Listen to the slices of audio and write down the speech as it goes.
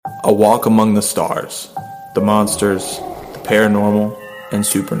A walk among the stars, the monsters, the paranormal, and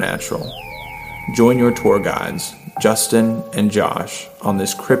supernatural. Join your tour guides, Justin and Josh, on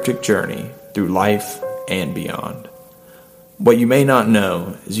this cryptic journey through life and beyond. What you may not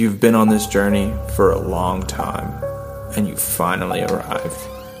know is you've been on this journey for a long time, and you finally arrived.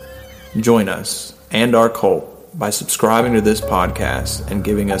 Join us and our cult by subscribing to this podcast and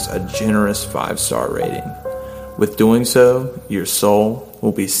giving us a generous 5-star rating. With doing so, your soul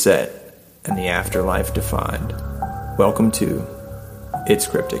will be set and the afterlife defined. Welcome to It's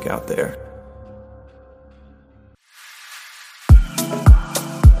Cryptic Out There.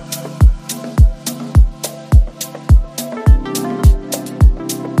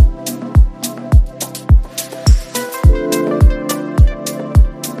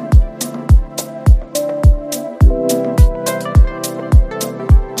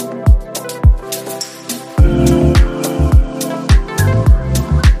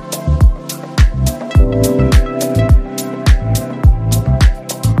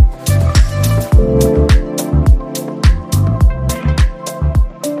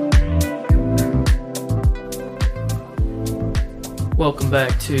 Welcome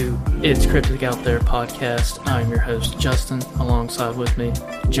back to It's Cryptic Out There podcast. I'm your host, Justin. Alongside with me,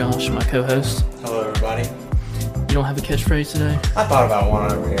 Josh, my co-host. Hello, everybody. You don't have a catchphrase today? I thought about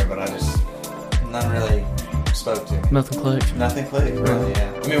one over here, but none really spoke to me. Nothing clicked? Nothing clicked, really,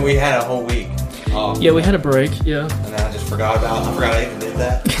 yeah. I mean, we had a whole week off. Yeah, we had a break, yeah. And then I just forgot I even did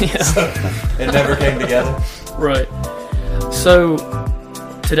that. Yeah. So it never came together. Right. So,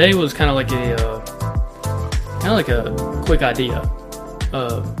 today was kind of like a quick idea.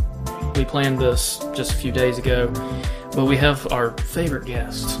 We planned this just a few days ago, but we have our favorite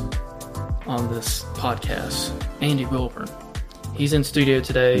guest on this podcast, Andy Wilburn. He's in studio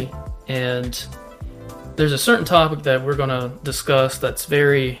today, and there's a certain topic that we're going to discuss that's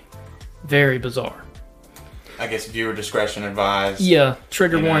very, very bizarre. I guess viewer discretion advised. Yeah,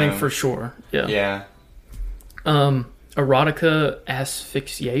 trigger warning for sure. Yeah. Yeah. Erotica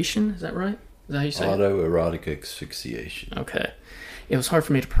asphyxiation, is that right? Is that how you say it? Autoerotic asphyxiation. Okay. It was hard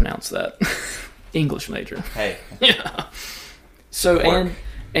for me to pronounce that. English major. Hey. Yeah. So,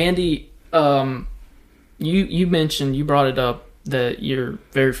 Andy, you mentioned, you brought it up that you're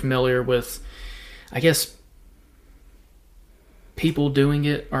very familiar with, I guess, people doing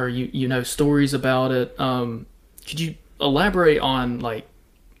it, or you know stories about it. Could you elaborate on, like,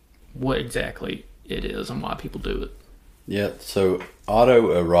 what exactly it is and why people do it? Yeah, so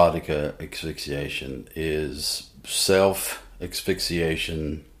autoerotic asphyxiation is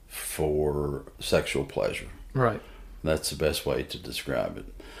self-asphyxiation for sexual pleasure. Right. That's the best way to describe it.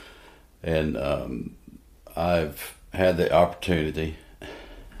 And I've had the opportunity,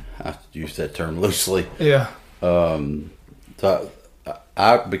 I use that term loosely. Yeah. So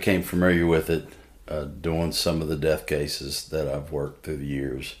I became familiar with it doing some of the death cases that I've worked through the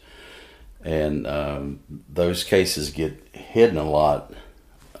years. And those cases get hidden a lot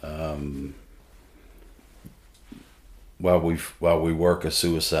while we work a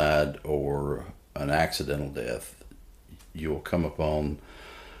suicide or an accidental death. You'll come upon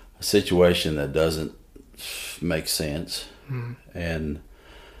a situation that doesn't make sense. Mm-hmm. And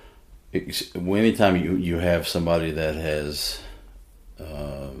anytime you have somebody that has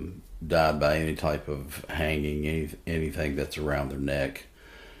died by any type of hanging, anything that's around their neck,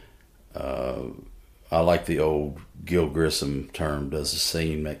 I like the old Gil Grissom term, does the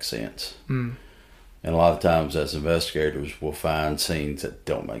scene make sense? Mm. And a lot of times as investigators, we'll find scenes that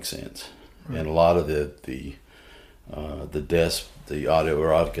don't make sense. Right. And a lot of the deaths, the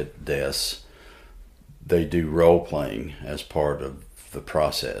autoerotic deaths, they do role playing as part of the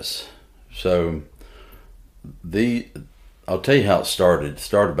process. So I'll tell you how it started. It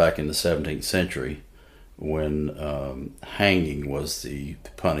started back in the 17th century when hanging was the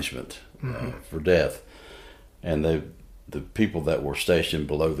punishment for death. And the people that were stationed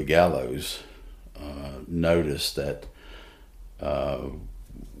below the gallows noticed that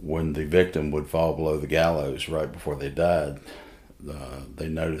when the victim would fall below the gallows right before they died, they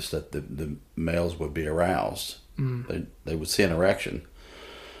noticed that the males would be aroused. Mm. They would see an erection.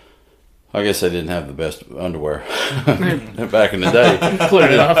 I guess they didn't have the best underwear back in the day.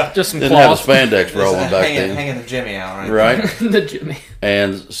 Cleared it off. Just some didn't cloth. have a spandex rolling back then. Hanging the Jimmy out, right? Right. The Jimmy.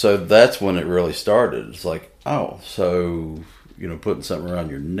 And so that's when it really started. It's like, oh, so, putting something around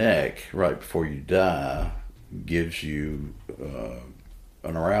your neck right before you die gives you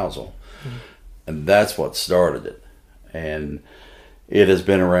an arousal. Mm-hmm. And that's what started it. And it has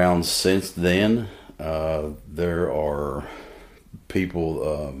been around since then. There are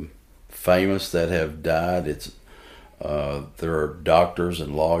people famous that have died. It's There are doctors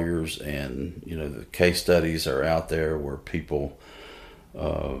and lawyers, and the case studies are out there where people.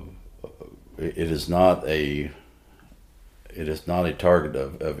 It is not a target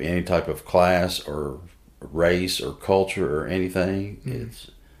of any type of class or race or culture or anything.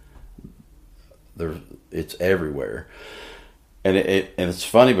 It's everywhere, and it's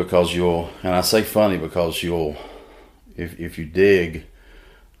funny because I say funny because if you dig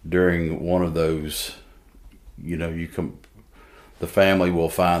during one of those, the family will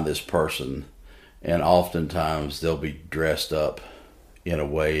find this person, and oftentimes they'll be dressed up in a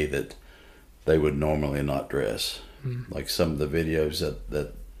way that they would normally not dress. Like some of the videos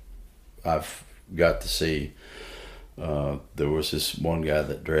that I've got to see, there was this one guy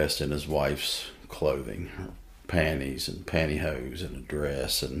that dressed in his wife's clothing, her panties and pantyhose and a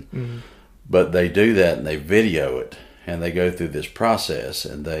dress, but they do that and they video it, and they go through this process,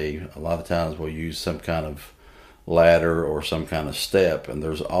 and they a lot of times will use some kind of ladder or some kind of step, and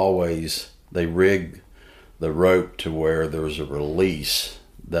they rig the rope to where there's a release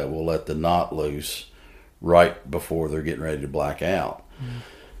that will let the knot loose right before they're getting ready to black out.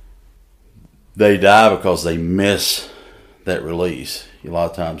 They die because they miss that release. A lot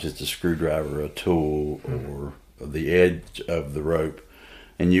of times it's a screwdriver, a tool, or the edge of the rope,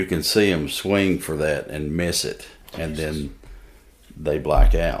 and you can see them swing for that and miss it, and then they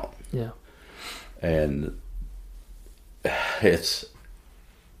black out. Yeah. And it's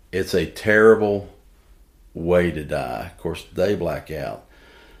a terrible way to die. Of course, they black out.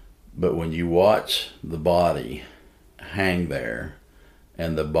 But when you watch the body hang there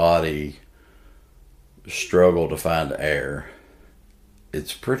and the body struggle to find air,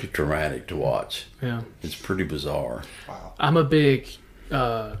 it's pretty traumatic to watch. Yeah. It's pretty bizarre. Wow. I'm a big,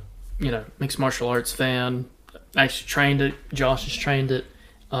 mixed martial arts fan. Actually trained it. Josh has trained it.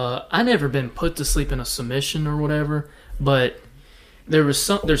 I never been put to sleep in a submission or whatever, but there's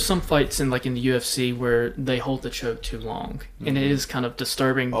some fights in the UFC where they hold the choke too long, and it is kind of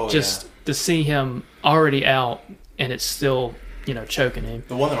disturbing to see him already out and it's still choking him.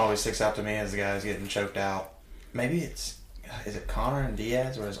 The one that always sticks out to me is the guy who's getting choked out. Maybe is it Conor and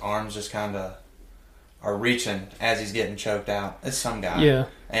Diaz, where his arms just kind of are reaching as he's getting choked out. It's some guy. Yeah.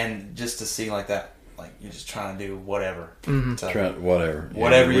 And just to see like that, like you're just trying to do whatever.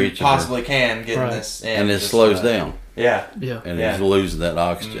 Whatever you possibly can getting Right. this in. And it just, slows down. Yeah. Yeah. And he's losing that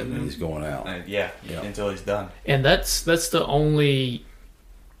oxygen and he's going out. Yeah. Until he's done. And that's the only,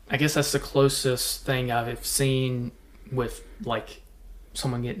 I guess that's the closest thing I've seen with like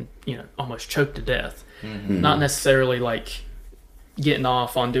someone getting almost choked to death. Not necessarily like getting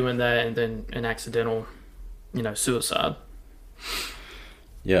off on doing that and then an accidental suicide.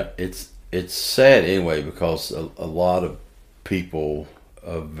 Yeah, it's sad anyway, because a lot of people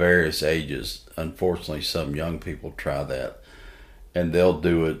of various ages, unfortunately some young people try that, and they'll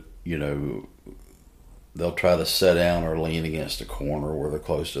do it, they'll try to sit down or lean against a corner where they're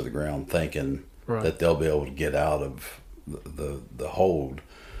close to the ground, thinking that they'll be able to get out of the hold,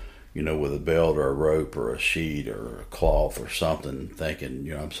 with a belt or a rope or a sheet or a cloth or something,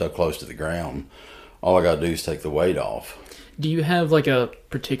 thinking, I'm so close to the ground, all I gotta do is take the weight off. Do you have like a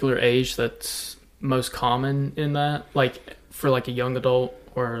particular age that's most common in that, like for like a young adult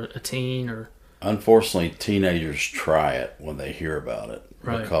or a teen? Or unfortunately, teenagers try it when they hear about it,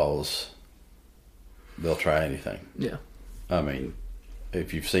 because they'll try anything. Yeah. I mean,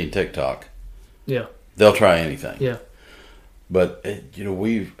 if you've seen TikTok, they'll try anything. Yeah. But I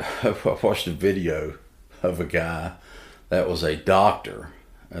watched a video of a guy that was a doctor,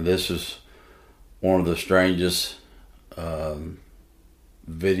 and this is one of the strangest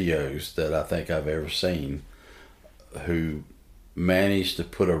videos that I think I've ever seen, who managed to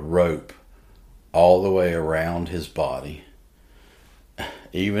put a rope all the way around his body,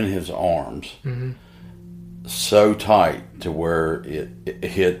 even his arms, so tight to where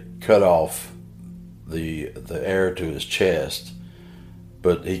it cut off the air to his chest,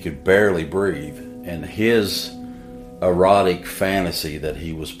 but he could barely breathe. And his erotic fantasy that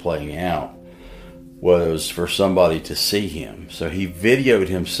he was playing out was for somebody to see him. So he videoed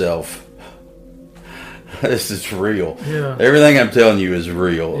himself. This is real. Yeah. Everything I'm telling you is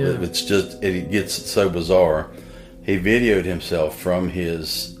real. Yeah. It's just, it gets so bizarre. He videoed himself from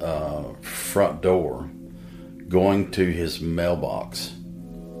his front door going to his mailbox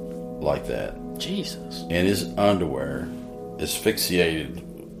like that. Jesus. In his underwear, asphyxiated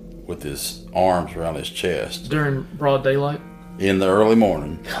with his arms around his chest. During broad daylight? In the early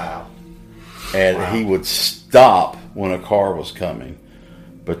morning. Wow. And he would stop when a car was coming.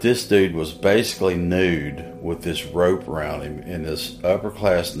 But this dude was basically nude with this rope around him in this upper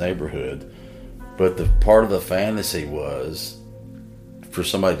class neighborhood. But the part of the fantasy was for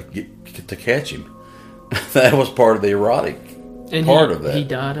somebody to catch him. That was part of the erotic And part of that. He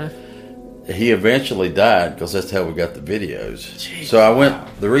died. He eventually died because that's how we got the videos. Jeez. So I went.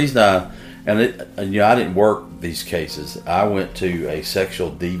 The reason I didn't work these cases. I went to a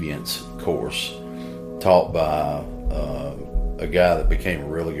sexual deviance course taught by a guy that became a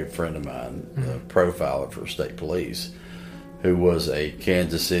really good friend of mine, a profiler for state police, who was a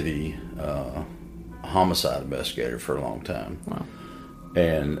Kansas City homicide investigator for a long time. Wow.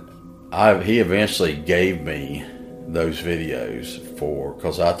 And he eventually gave me those videos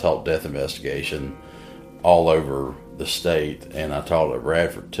because I taught death investigation all over the state, and I taught at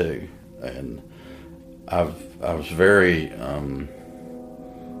Radford too. And I was very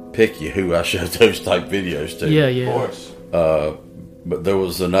picky who I showed those type videos to. Yeah, Of yeah. course. But there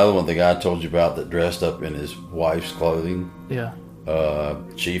was another one, the guy I told you about, that dressed up in his wife's clothing. Yeah.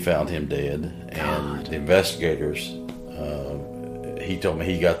 She found him dead, and the investigators, he told me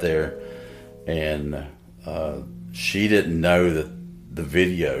he got there, and she didn't know that the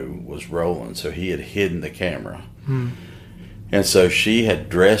video was rolling, so he had hidden the camera. And so she had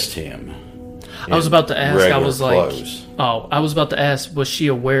dressed him. I was about to ask, I regular was clothes. I was about to ask, was she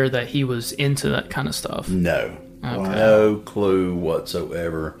aware that he was into that kind of stuff? No. Okay. No clue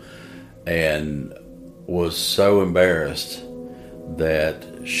whatsoever, and was so embarrassed that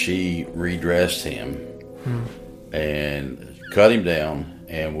she redressed him and cut him down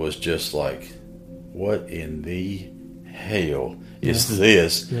and was just like, what in the hell is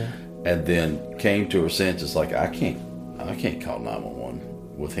this? Yeah. And then came to her senses like, I can't call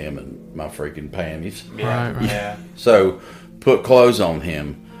 911 with him in my freaking panties. Yeah. Right. Yeah. So put clothes on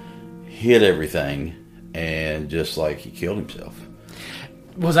him, hid everything, and just like he killed himself.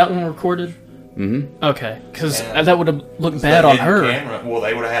 Was that one recorded? Mm-hmm. Okay, because Yeah. that would have looked It's bad the on hidden her. camera. Well,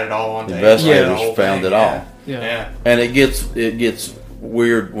 they would have had it all on tape. Investigators The whole found thing, it all. Yeah. Yeah. And it gets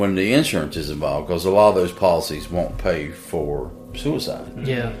weird when the insurance is involved because a lot of those policies won't pay for suicide.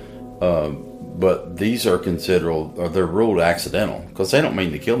 Yeah. But these are they're ruled accidental because they don't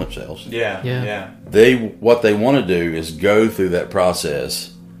mean to kill themselves. Yeah. Yeah. Yeah. What they want to do is go through that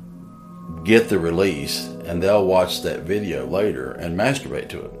process, get the release, and they'll watch that video later and masturbate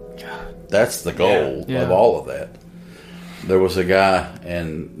to it. That's the goal Yeah. of all of that. There was a guy,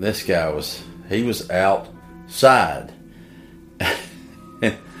 and this guy was outside,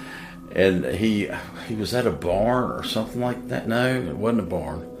 and he was at a barn or something like that. No, it wasn't a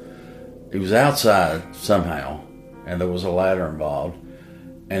barn. He was outside somehow, and there was a ladder involved,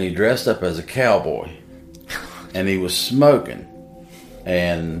 and he dressed up as a cowboy, and he was smoking,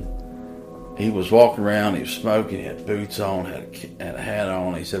 and he was walking around, he was smoking, he had boots on, had a hat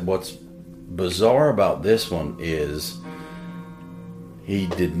on. He said, what's bizarre about this one is he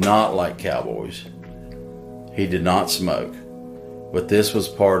did not like cowboys. He did not smoke. But this was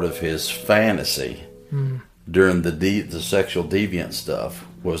part of his fantasy during the sexual deviant stuff,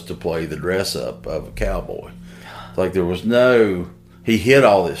 was to play the dress up of a cowboy. It's like he hid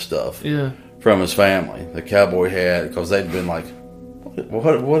all this stuff Yeah. from his family. The cowboy hat, because they'd been like,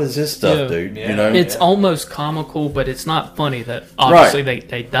 what is this stuff, Yeah. dude? Yeah. You know? It's almost comical, but it's not funny that obviously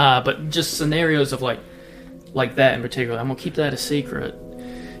they die. But just scenarios of like that in particular, I'm gonna keep that a secret.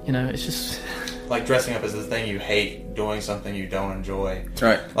 You know, it's just Like dressing up as the thing you hate, doing something you don't enjoy.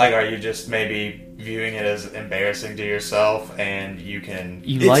 Right. Like, are you just maybe viewing it as embarrassing to yourself, and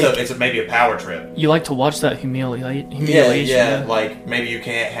it's maybe a power trip. you like to watch that humiliation. Yeah. Like maybe you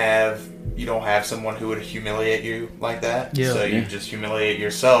don't have someone who would humiliate you like that. Yeah. So you just humiliate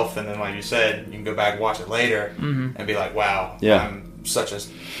yourself, and then, like you said, you can go back and watch it later and be like, "Wow, Yeah. I'm such a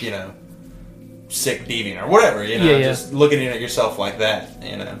sick deviant or whatever." Yeah. Just looking at yourself like that.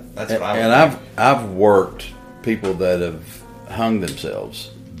 That's what I would And think. I've worked people that have hung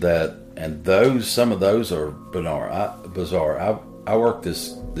themselves some of those are bizarre. I worked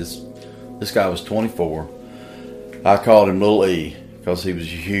this guy was 24. I called him Little E because he was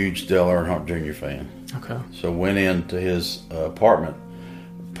a huge Dale Earnhardt Jr. fan. Okay. So went into his apartment,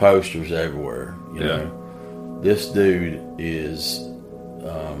 posters everywhere. You know, this dude is.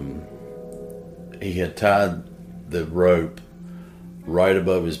 He had tied the rope right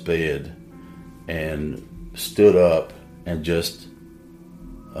above his bed and stood up and just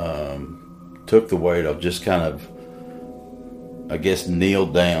took the weight off. Just kind of, I guess,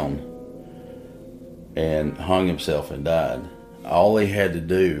 kneeled down and hung himself and died. All he had to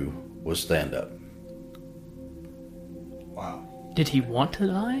do was stand up. Wow. Did he want to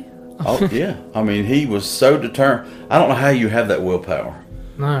die? Oh yeah, I mean, he was so determined. I don't know how you have that willpower.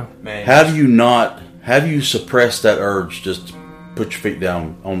 No. Man. How do you suppress that urge just to put your feet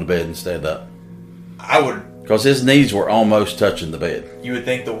down on the bed and stand up? I would. Because his knees were almost touching the bed. You would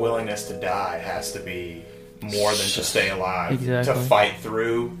think the willingness to die has to be more than to stay alive. Exactly. To fight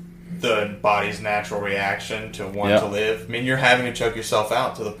through the body's natural reaction to want Yeah. to live. I mean, you're having to choke yourself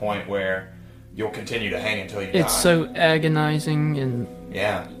out to the point where you'll continue to hang until you die. It's so agonizing and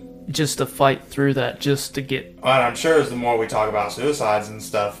Yeah. just to fight through that, just to get. And I'm sure as the more we talk about suicides and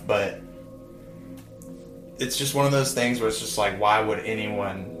stuff, but it's just one of those things where it's just like, why would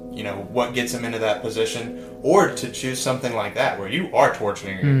anyone, what gets them into that position? Or to choose something like that where you are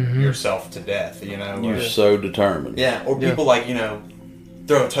torturing yourself to death, You're or- so determined. Yeah, or people like,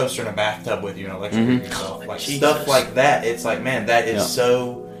 throw a toaster in a bathtub with you and electrocute yourself. Like Jesus. stuff like that. It's like, man, that is Yeah.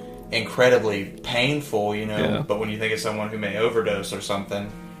 so incredibly painful, Yeah. But when you think of someone who may overdose or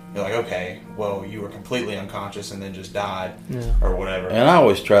something, you're like, okay, well, you were completely unconscious and then just died Yeah. or whatever. And I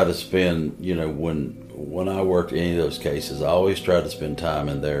always try to spend, when I worked any of those cases, I always try to spend time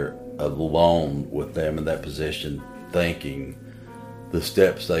in there alone with them in that position, thinking the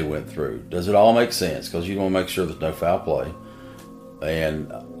steps they went through. Does it all make sense? Because you want to make sure there's no foul play.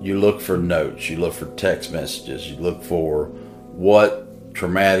 And you look for notes, you look for text messages, you look for what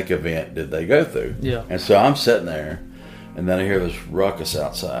traumatic event did they go through. Yeah. And so I'm sitting there, and then I hear this ruckus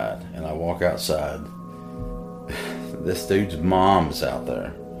outside, and I walk outside. This dude's mom's out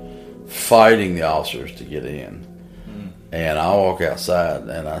there fighting the officers to get in. And I walk outside,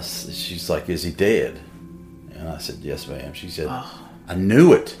 and she's like, "Is he dead?" And I said, "Yes, ma'am." She said, "I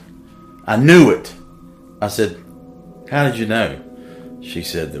knew it. I knew it." I said, "How did you know?" She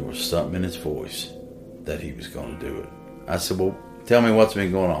said there was something in his voice that he was going to do it. I said, "Well, tell me what's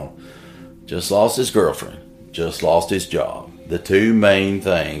been going on." Just lost his girlfriend. Just lost his job. The two main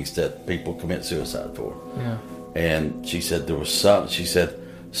things that people commit suicide for. Yeah. And she said there was something. She said,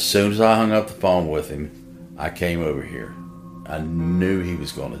 as soon as I hung up the phone with him, I came over here. I knew he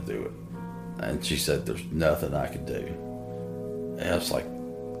was going to do it. And she said, there's nothing I could do. And I was like,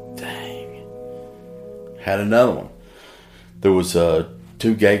 dang. Had another one. There was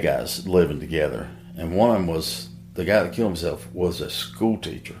two gay guys living together. And one of them was, the guy that killed himself was a school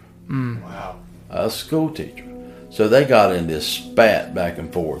teacher. Wow. A school teacher. So they got in this spat back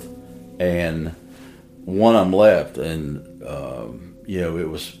and forth. And one of them left. And, it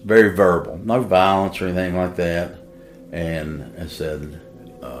was very verbal. No violence or anything like that. And said,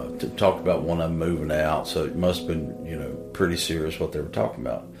 talked about one of them moving out, so it must have been, pretty serious what they were talking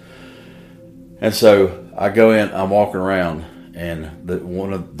about. And so I go in, I'm walking around, and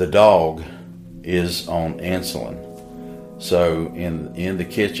the dog is on insulin. So in the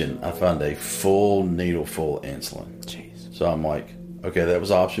kitchen, I found a full needle full of insulin. Jeez. So I'm like, okay, that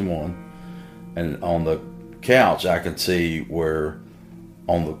was option one. And on the couch, I can see where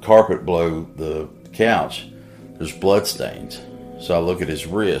on the carpet below the couch, there's blood stains. So I look at his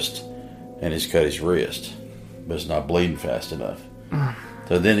wrist, and he's cut his wrist, but it's not bleeding fast enough.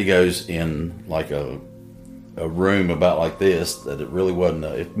 So then he goes in like a room about like this, that it really wasn't,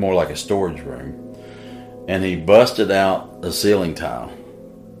 it's more like a storage room. And he busted out a ceiling tile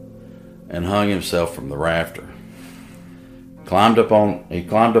and hung himself from the rafter. He climbed up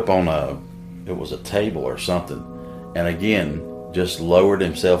on it was a table or something, and again, just lowered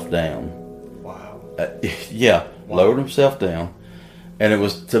himself down. Wow. Lowered himself down. And it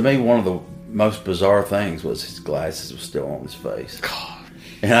was, to me, one of the most bizarre things was his glasses were still on his face. God.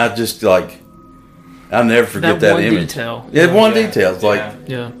 And I just, I'll never forget that one image. detail. Yeah, one Yeah. detail. It's like,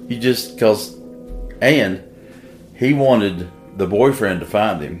 Yeah. you just, and he wanted the boyfriend to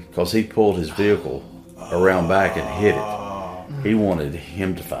find him because he pulled his vehicle around back and hit it. He wanted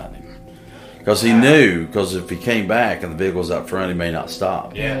him to find him. Because he knew, because if he came back and the vehicle was up front, he may not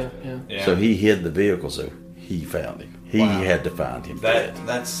stop. Yeah. Yeah. Yeah. So he hid the vehicle, so he found him. He Wow. had to find him.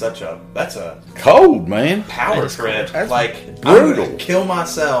 That's a Cold, man. power That's trip. That's like brutal. I'm gonna kill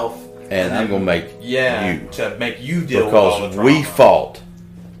myself, And I'm going to make you. to make you deal with all the Because trauma. we fought.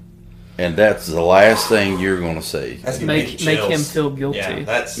 And that's the last thing you're going to see. That's gonna Make give me him chills. feel guilty. Yeah,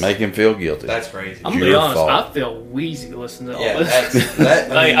 that's Make him feel guilty. that's crazy. I'm gonna your be honest. fault. I feel wheezy listening to all Yeah, this.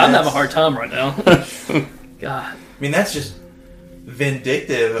 that. I mean, I'm having a that's- hard time right now. God. I mean, that's just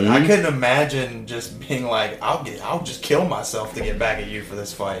vindictive. Mm-hmm. I couldn't imagine just being like, I'll just kill myself to get back at you for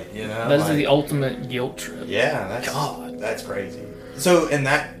this fight. That is Like, the ultimate guilt trip. yeah, that's crazy. So in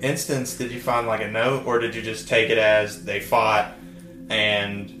that instance, did you find like a note, or did you just take it as they fought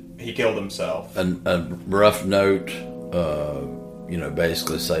and he killed himself? A rough note,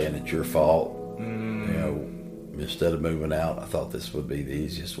 basically saying it's your fault. Instead of moving out, I thought this would be the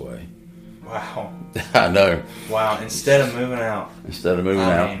easiest way. Wow, I know. wow. Instead of moving out, Instead of moving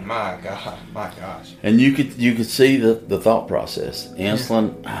I out. mean, my gosh. And you could see the thought process.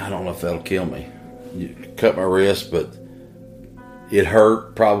 Insulin, I don't know if that'll kill me. cut my wrist, but it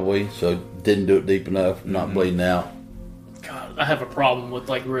hurt probably, so didn't do it deep enough, not bleeding out. God, I have a problem with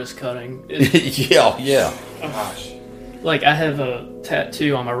like wrist cutting. Yeah. Gosh. Like I have a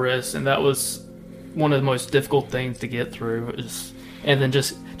tattoo on my wrist, and that was one of the most difficult things to get through. And then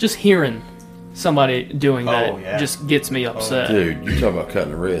just hearing somebody doing that just gets me upset. Dude, you talk about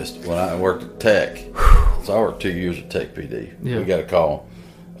cutting the wrist. When I worked at Tech, so I worked 2 years at Tech PD. Yeah. We got a call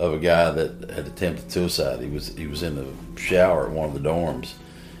of a guy that had attempted suicide. He was in the shower at one of the dorms,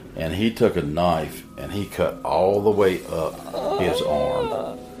 and he took a knife and he cut all the way up his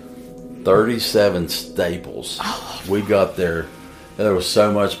arm. 37 staples. We got there. There was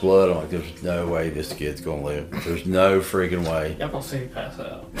so much blood. I'm like, there's no way this kid's gonna live. There's no freaking way. Y'all gonna see me pass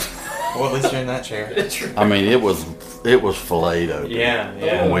out. Well, at least you're in that chair. I mean, it was filleted open.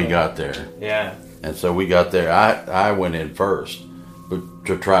 Yeah. When we got there. Yeah. And so we got there. I went in first, but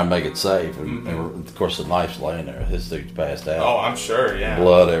to try and make it safe. And of course, the knife's laying there. This dude's passed out. Oh, I'm sure. Yeah.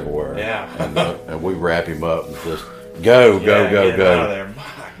 Blood everywhere. Yeah. And we wrap him up and just go. Get him out of there.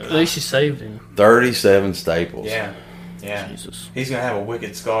 At least you saved him. 37 staples. Yeah. Jesus. He's gonna have a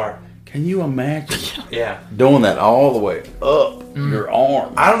wicked scar. Can you imagine Yeah. doing that all the way up your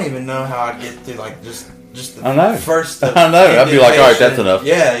arm? I don't even know how I'd get through like just the I know. first. I know. I'd be like, all right, that's enough.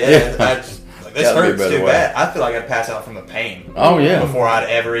 Yeah. I just, like, this Gotta be a hurts better too way. bad. I feel like I'd pass out from the pain. Oh, yeah. Before I'd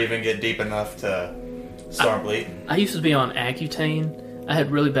ever even get deep enough to start bleeding. I used to be on Accutane. I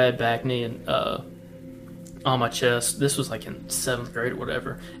had really bad back knee and on my chest. This was like in 7th grade or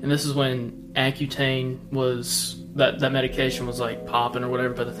whatever. And this is when Accutane was that medication was like popping or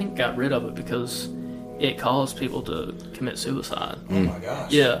whatever. But I think got rid of it because it caused people to commit suicide. Oh my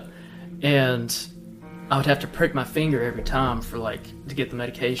gosh. Yeah, and I would have to prick my finger every time for like to get the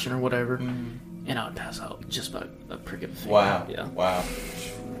medication or whatever, and I would pass out just by a prick of a finger. Wow. Yeah. Wow.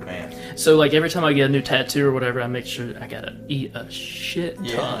 Man. So like every time I get a new tattoo or whatever, I make sure I gotta eat a shit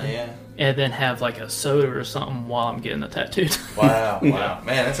ton, Yeah. and then have like a soda or something while I'm getting the tattoo. Wow.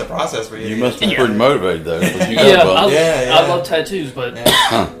 Man, that's a process for you. You must be pretty motivated, though. 'cause you Yeah, got one. I love tattoos, but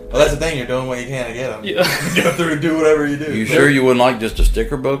Well, that's the thing. You're doing what you can to get them. yeah. Go through and do whatever you do. You sure you wouldn't like just a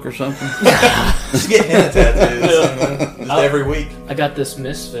sticker book or something? Just get henna tattoos just every week. I got this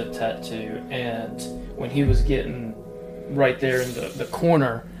Misfit tattoo, and when he was getting right there in the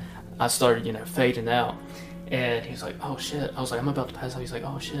corner, I started, fading out. And he's like, oh shit. I was like, I'm about to pass out. He's like,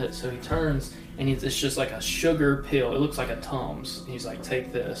 oh shit. So he turns, and it's just like a sugar pill. It looks like a Tums. He's like,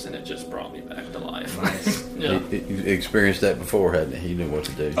 take this, and it just brought me back to life. Nice. Yeah. He experienced that before, hadn't he? He knew what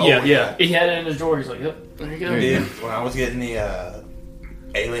to do. Oh, yeah. yeah. He had it in his drawer. He's like, yep, there you go. Dude, when I was getting the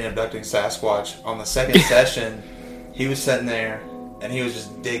alien abducting Sasquatch on the second session, he was sitting there and he was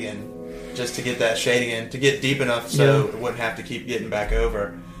just digging just to get that shading in, to get deep enough so it wouldn't have to keep getting back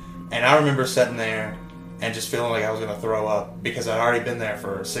over. And I remember sitting there and just feeling like I was going to throw up because I'd already been there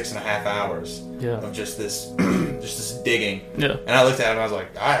for 6.5 hours of just this digging. Yeah. And I looked at him and I was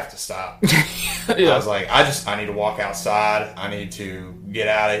like, I have to stop. Yeah. I was like, I need to walk outside. I need to get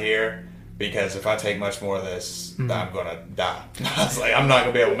out of here because if I take much more of this, I'm going to die. I was like, I'm not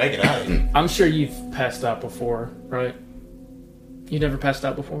going to be able to make it out of here. I'm sure you've passed out before, right? You never passed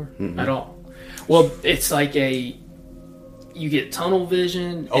out before? At all? Well, it's like you get tunnel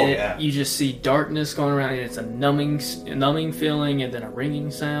vision, and you just see darkness going around, and it's a numbing feeling, and then a ringing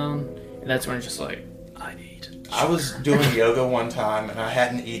sound, and that's when it's just like, I need sugar. I was doing yoga one time, and I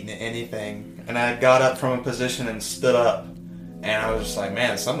hadn't eaten anything, and I got up from a position and stood up, and I was just like,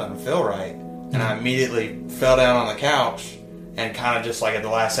 man, something doesn't feel right, and I immediately fell down on the couch, and kind of just like at the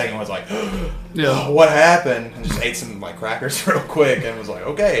last second was like, oh, what happened? And just ate some like crackers real quick and was like,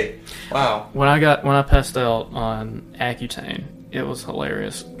 okay, wow. When I passed out on Accutane, it was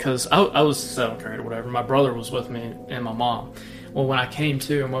hilarious because I was 7th grade or whatever. My brother was with me and my mom. Well, when I came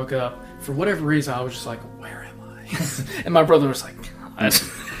to and woke up, for whatever reason, I was just like, where am I? And my brother was like, God,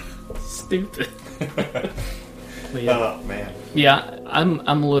 stupid. But yeah, Oh man. yeah, I'm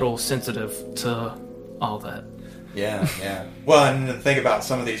a little sensitive to all that. Yeah. Well, and to think about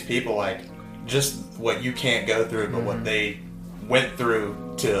some of these people, like just what you can't go through, but what they went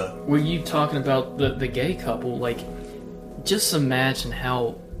through to. Were you talking about the gay couple? Like, just imagine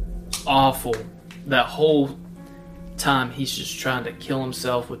how awful that whole time he's just trying to kill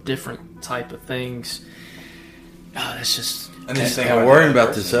himself with different type of things. Oh, that's just... And just think I'm about worrying the about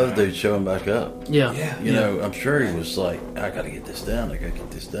other this person, other dude showing back up. Yeah. You know, I'm sure he was like, I got to get this done. I got to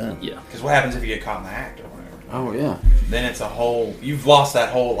get this done. Yeah. Because what happens if you get caught in the act or whatever? Oh, yeah. Then it's a whole. You've lost that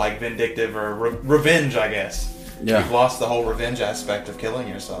whole like vindictive or revenge, I guess. Yeah. You've lost the whole revenge aspect of killing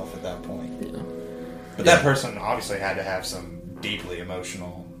yourself at that point. Yeah. But that person obviously had to have some deeply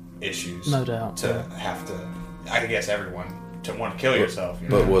emotional issues. No doubt. To have to, I guess everyone, to want to kill yourself. You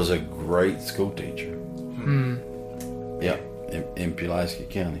But know? was a great school teacher. Yeah, in Pulaski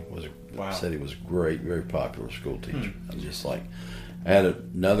County Wow. said he was a great, very popular school teacher. I'm just like, I had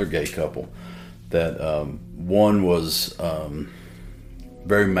another gay couple that one was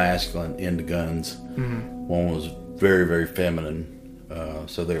very masculine, into guns. One was very, very feminine.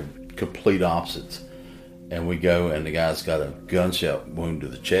 So they're complete opposites. And we go, and the guy's got a gunshot wound to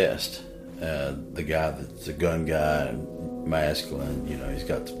the chest. The guy that's a gun guy and masculine, you know, he's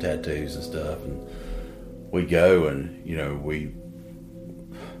got the tattoos and stuff. And we go, and you know,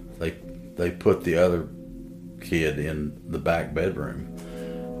 they put the other kid in the back bedroom,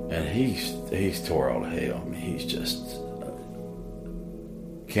 and he's tore all to hell. I mean, he's just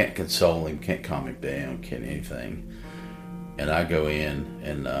can't console him, can't calm him down, can't anything. And I go in,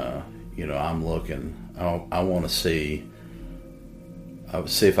 and you know, I'm looking. I want to see. I would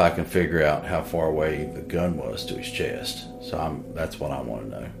see if I can figure out how far away the gun was to his chest. So that's what I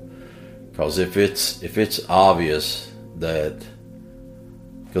want to know. Because if it's obvious that,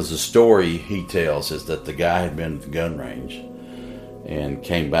 because the story he tells is that the guy had been at the gun range and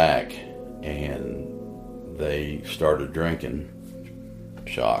came back, and they started drinking.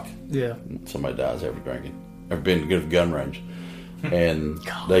 Shock. Yeah. Somebody dies every drinking. Ever been to the gun range, and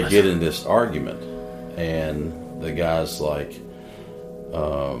God. they get in this argument, and the guy's like,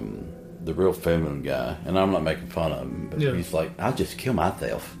 the real feminine guy, and I'm not making fun of him, but he's like, I'll just kill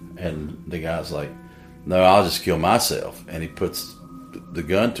myself. And the guy's like, no, I'll just kill myself. And he puts the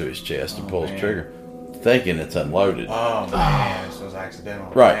gun to his chest and pulls the trigger, thinking it's unloaded. Oh man, this was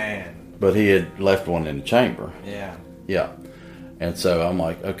accidental. Right. Man. But he had left one in the chamber. Yeah. Yeah. And so I'm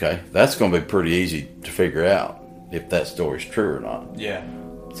like, okay, that's going to be pretty easy to figure out if that story's true or not. Yeah.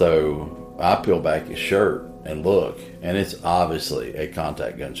 So I peel back his shirt and look, and it's obviously a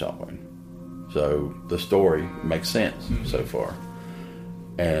contact gunshot wound. So the story makes sense so far.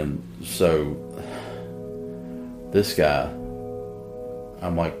 And so this guy,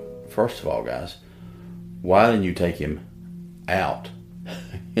 I'm like, first of all, guys, why didn't you take him out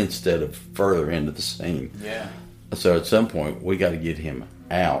instead of further into the scene? Yeah. So at some point, we got to get him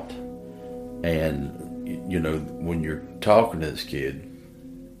out. And, you know, when you're talking to this kid,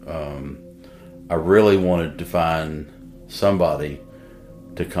 I really wanted to find somebody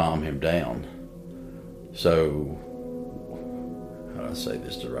to calm him down. So, how do I say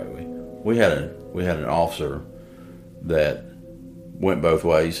this the right way? We had an officer that went both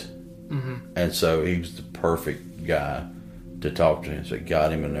ways. And so he was the perfect guy to talk to him. So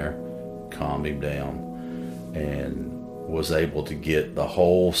got him in there, calmed him down, and was able to get the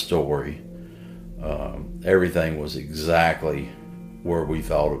whole story. Everything was exactly where we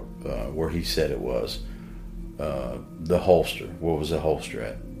thought, where he said it was. The holster, where was the holster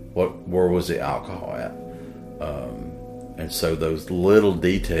at? Where was the alcohol at? And so those little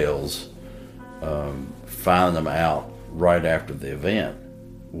details, finding them out right after the event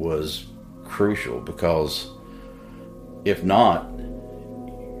was crucial, because if not,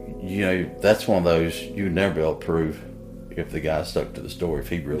 you know, that's one of those you'd never be able to prove if the guy stuck to the story, if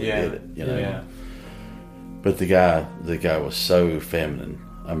he really did it, you know. Yeah. But the guy was so feminine.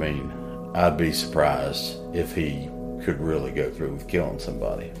 I mean, I'd be surprised if he could really go through with killing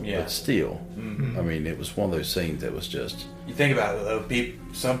somebody. Yeah. But still, I mean, it was one of those scenes that was just... You think about it though,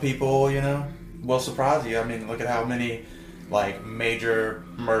 some people, you know, will surprise you. I mean, look at how many, like, major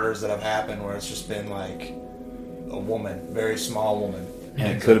murders that have happened where it's just been, like, a woman, very small woman.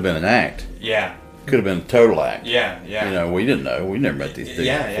 And it could have been an act. Yeah. Could have been a total act. Yeah, yeah. You know, we didn't know. We never met these people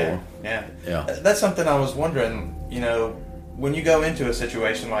before. Yeah. That's something I was wondering, you know, when you go into a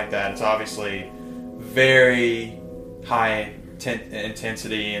situation like that, it's obviously very high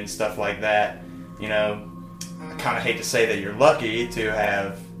intensity and stuff like that. You know, I kind of hate to say that you're lucky to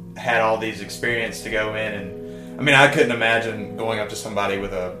have had all these experiences to go in, and I mean, I couldn't imagine going up to somebody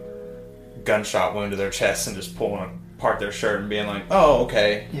with a gunshot wound to their chest and just pulling apart their shirt and being like, oh,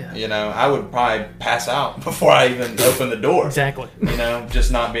 okay. Yeah. You know, I would probably pass out before I even open the door. Exactly. You know,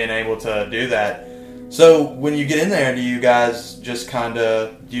 just not being able to do that. So when you get in there, do you guys just kind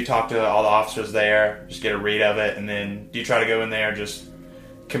of, do you talk to all the officers there, just get a read of it, and then do you try to go in there just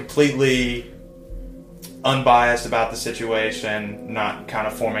completely unbiased about the situation, not kind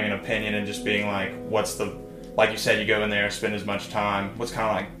of forming an opinion and just being like, like you said, you go in there, spend as much time, what's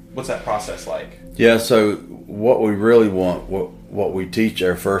that process like? Yeah, so what we really want, what we teach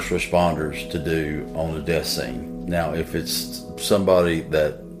our first responders to do on the death scene. Now, if it's somebody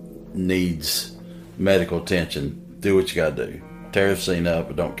that needs medical attention, do what you got to do. Tear the scene up,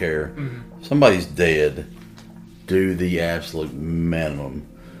 but don't care. Somebody's dead, do the absolute minimum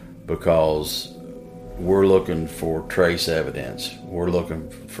because we're looking for trace evidence. We're looking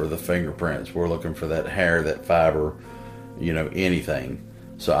for the fingerprints. We're looking for that hair, that fiber, anything.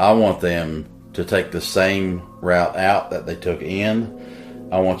 So I want them to take the same route out that they took in.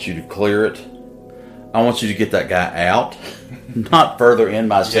 I want you to clear it. I want you to get that guy out, not further in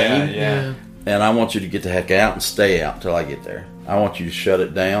my scene. Yeah. And I want you to get the heck out and stay out till I get there. I want you to shut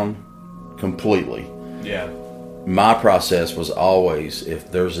it down completely. Yeah. My process was always,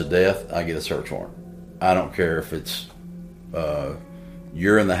 if there's a death, I get a search warrant. I don't care if it's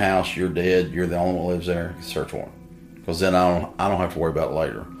you're in the house, you're dead, you're the only one who lives there, search warrant. Because then I don't have to worry about it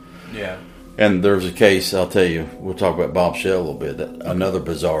later. Yeah. And there's a case, I'll tell you, we'll talk about Bob Shell a little bit, another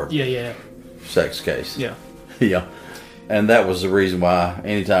bizarre sex case. Yeah. Yeah. And that was the reason why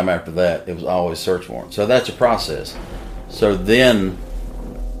anytime after that, it was always search warrant. So that's a process. So then,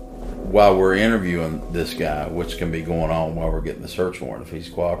 while we're interviewing this guy, which can be going on while we're getting the search warrant, if he's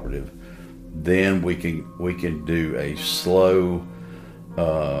cooperative, then we can do a slow,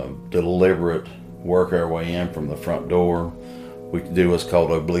 deliberate work our way in from the front door. We can do what's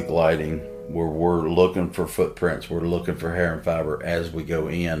called oblique lighting, where we're looking for footprints, we're looking for hair and fiber as we go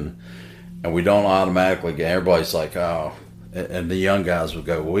in, and we don't automatically get. Everybody's like, oh, and the young guys would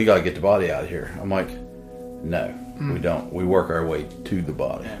go, well, we got to get the body out of here. I'm like, no, we don't. We work our way to the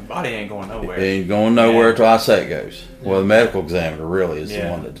body. Man, body ain't going nowhere. It ain't going nowhere until I say it goes. Well, the medical examiner really is the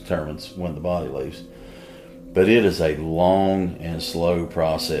one that determines when the body leaves. But it is a long and slow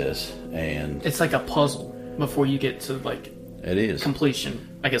process, and It's like a puzzle before you get to it is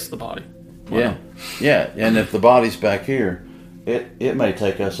completion. I guess the body. Yeah, yeah. And if the body's back here, it may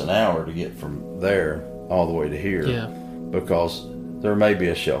take us an hour to get from there all the way to here. Yeah. Because there may be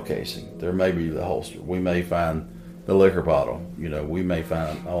a shell casing, there may be the holster, we may find the liquor bottle, we may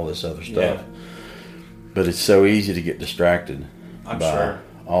find all this other stuff. Yeah. But it's so easy to get distracted I'm by sure.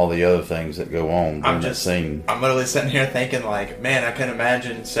 all the other things that go on during that scene. I'm literally sitting here thinking, man, I can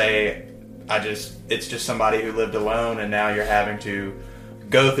imagine, say, it's just somebody who lived alone, and now you're having to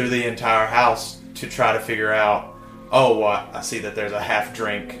go through the entire house to try to figure out, I see that there's a half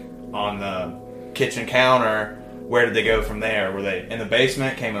drink on the kitchen counter. Where did they go from there? Were they in the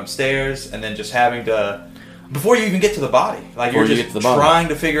basement, came upstairs, and then just having to, before you even get to the body, you're just trying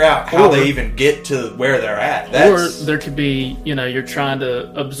to figure out how they even get to where they're at. Or there could be, you're trying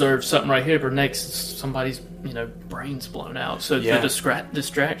to observe something right here, but next somebody's, brain's blown out. So the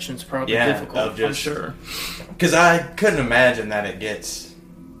distraction's probably difficult, I'm sure. Because I couldn't imagine that it gets,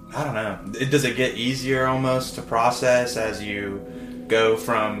 I don't know, does it get easier almost to process as you go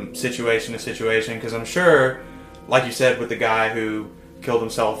from situation to situation? Because I'm sure, like you said with the guy who killed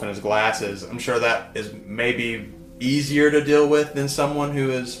himself in his glasses, I'm sure that is maybe easier to deal with than someone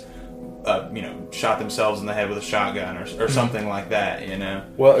who is, shot themselves in the head with a shotgun or something like that,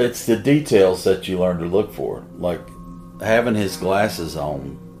 Well, it's the details that you learn to look for. Like, having his glasses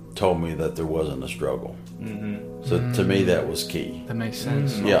on told me that there wasn't a struggle. Mm-hmm. So to me, that was key. That makes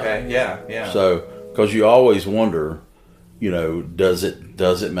sense. Yeah. Okay, yeah. So, because you always wonder, does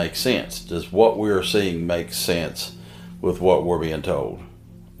it make sense? Does what we're seeing make sense with what we're being told,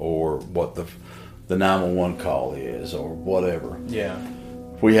 or what the 911 call is, or whatever? Yeah.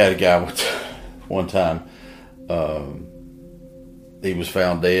 We had a guy one time. He was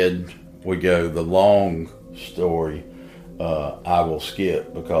found dead. We go the long story. I will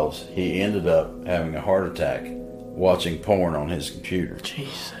skip because he ended up having a heart attack watching porn on his computer.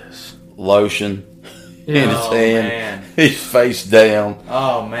 Jesus. Lotion in his hand, man. his face down.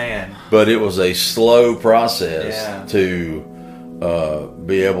 Oh man! But it was a slow process to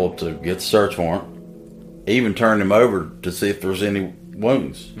be able to get the search warrant. Even turn him over to see if there's any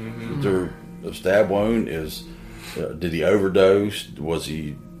wounds. Mm-hmm. Is there a stab wound? Did he overdose? Was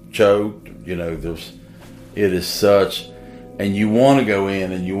he choked? It is such, and you want to go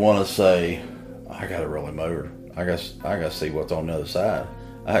in and you want to say, I got to really motor. I got to see what's on the other side.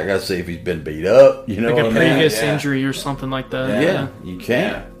 I got to see if he's been beat up. You know, like what a previous Yeah. injury or something like that. Yeah, you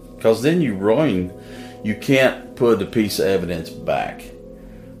can't, because then you can't put a piece of evidence back.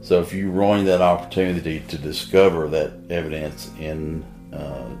 So if you ruin that opportunity to discover that evidence in,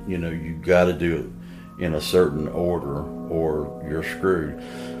 you got to do it in a certain order or you're screwed.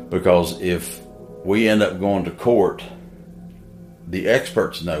 Because if we end up going to court, the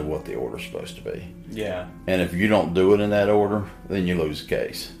experts know what the order's supposed to be. Yeah. And if you don't do it in that order, then you lose the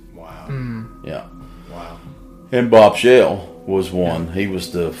case. Wow. Yeah. Wow. And Bob Shell was one. Yeah. He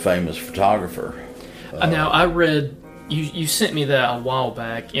was the famous photographer. Now, I read, you sent me that a while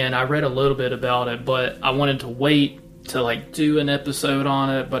back, and I read a little bit about it, but I wanted to wait to, do an episode on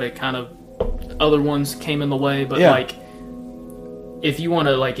it, but it kind of, other ones came in the way, but, if you want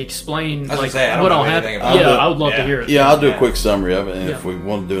to like explain I was like gonna say, I don't what know all anything happened, about yeah, it. I would love to Yeah. hear it. Yeah, I'll do Yeah. a quick summary of it, and Yeah. if we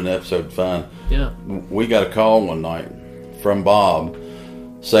want to do an episode, fine. Yeah. We got a call one night from Bob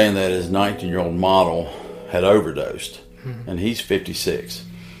saying that his 19-year-old model had overdosed, and he's 56,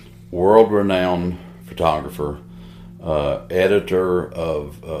 world-renowned photographer, editor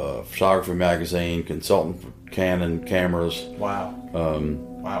of Photography Magazine, consultant for Canon cameras, Wow.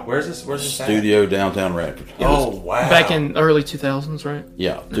 Wow. Where's this at? studio downtown Radford. Oh, wow. Back in early 2000s, right?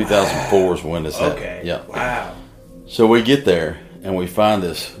 Yeah, 2004 is when this happened. Okay. Yeah. Wow. So we get there and we find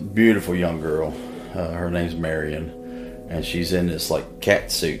this beautiful young girl. Her name's Marion, and she's in this like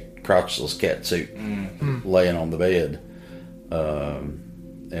cat suit, crotchless cat suit, laying on the bed.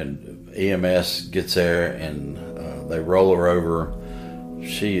 And EMS gets there and they roll her over.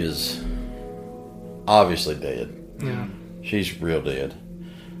 She is obviously dead. Yeah. She's real dead.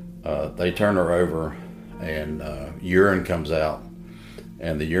 They turn her over and urine comes out,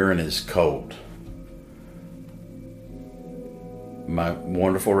 and the urine is cold. My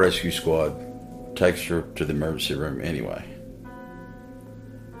wonderful rescue squad takes her to the emergency room anyway.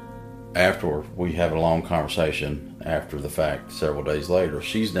 Afterward, we have a long conversation after the fact several days later.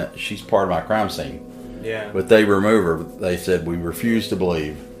 She's part of my crime scene, Yeah. but they remove her. They said we refuse to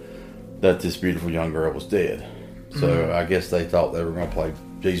believe that this beautiful young girl was dead. So I guess they thought they were going to play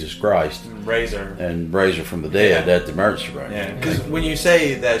Jesus Christ Razor. and raise her from the dead Yeah. at the emergency room. Yeah. Because when you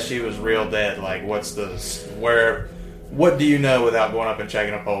say that she was real dead, like, what do you know without going up and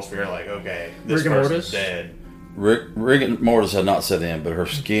checking a pulse where you're like, okay, this Rigor person's mortis? dead? Rigor mortis had not set in, but her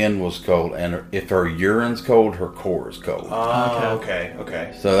skin was cold, and if her urine's cold, her core is cold. Oh,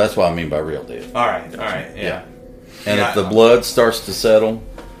 okay. So that's what I mean by real dead. All right, yeah. And Yeah. if the blood starts to settle,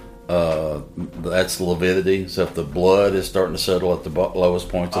 that's lividity. So if the blood is starting to settle at the lowest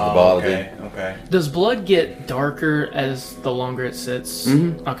points of the body, Okay. Does blood get darker as the longer it sits?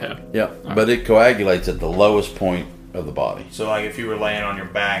 Mm-hmm. Okay. yeah, but it coagulates at the lowest point of the body. So, like, if you were laying on your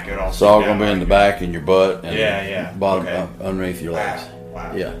back, it would all It's all going to be in the back and your butt and Yeah, bottom okay. underneath your legs.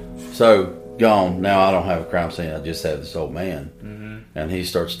 Wow. Yeah. So gone. Now I don't have a crime scene. I just have this old man, and he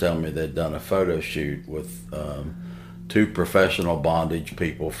starts telling me they'd done a photo shoot with two professional bondage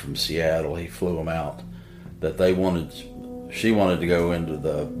people from Seattle. He flew them out. That she wanted to go into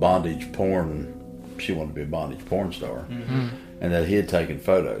the bondage porn. She wanted to be a bondage porn star, and that he had taken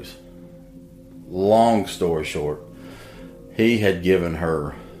photos. Long story short, he had given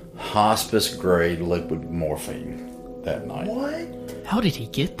her hospice grade liquid morphine that night. What? How did he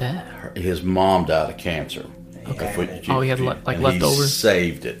get that? His mom died of cancer. Okay. Oh, he had like and leftovers? He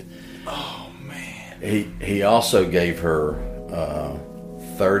saved it. Oh, man. He also gave her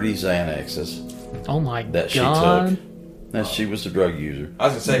 30 Xanaxes Oh my that she god. took. Now she was a drug user. I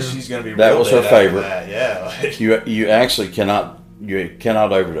was going to say, she's going to be That real was her dead after favorite. that. Yeah. Like, You actually cannot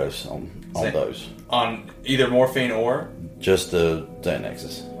overdose on Say- those. on either morphine or? Just the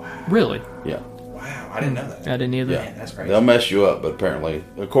Xanaxes. Really? Yeah. Wow, I didn't know that. I didn't either. Yeah. Man, that's crazy. They'll mess you up, but apparently,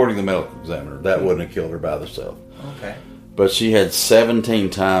 according to the medical examiner, that wouldn't have killed her by herself. Okay. But she had 17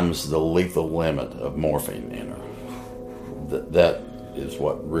 times the lethal limit of morphine in her. That is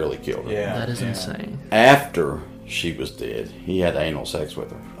what really killed her. Yeah. That is yeah. insane. After she was dead, he had anal sex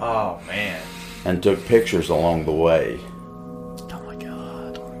with her Oh, man. and took pictures along the way. Oh my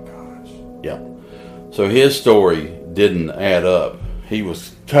god. Gosh. Yeah. So his story didn't add up. He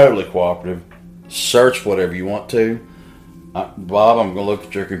was totally cooperative. Search whatever you want to. Bob, I'm going to look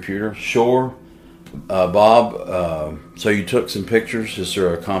at your computer. Sure. Bob, so you took some pictures. Is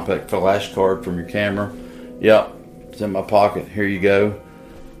there a compact flash card from your camera? Yep. It's in my pocket. Here you go.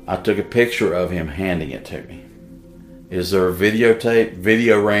 I took a picture of him handing it to me. Is there a videotape?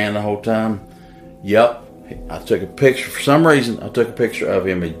 Video ran the whole time? Yep. I took a picture. For some reason, I took a picture of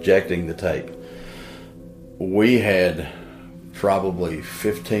him ejecting the tape. We had probably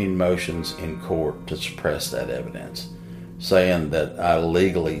 15 motions in court to suppress that evidence, saying that I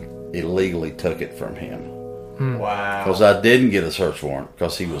illegally took it from him. Wow. Because I didn't get a search warrant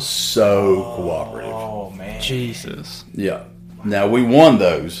because he was so cooperative. Oh, man. Jesus. Yeah. Now, we won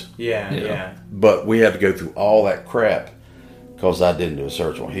those, Yeah. but we had to go through all that crap because I didn't do a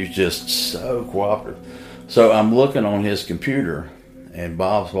search warrant. He was just so cooperative. So I'm looking on his computer, and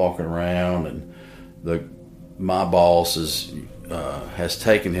Bob's walking around, and my boss has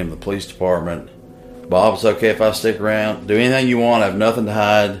taken him to the police department. Bob's okay if I stick around. Do anything you want. I have nothing to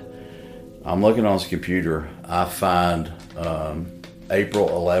hide. I'm looking on his computer. I find April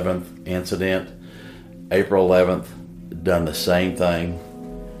 11th incident. April 11th, done the same thing.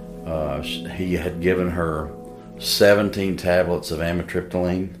 He had given her 17 tablets of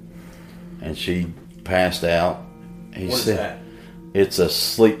amitriptyline, and she passed out. He What is said, that? It's a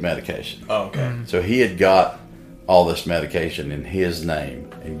sleep medication. Oh, okay. So he had got all this medication in his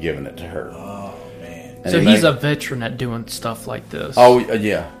name and given it to her. Oh, man. And So it he's made- a veteran at doing stuff like this. Oh,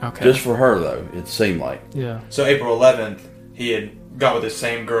 yeah. Okay. Just for her, though, it seemed like. Yeah. So April 11th, he had got with the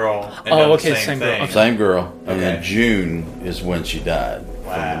same girl and Oh, done okay, the same same girl, thing. okay. Same girl. And then Okay. June is when she died from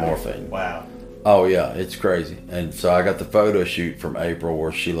Wow. the morphine. Wow. Oh, yeah. It's crazy. And so I got the photo shoot from April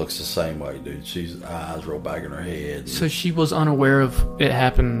where she looks the same way, dude. She's eyes roll back in her head. So she was unaware of it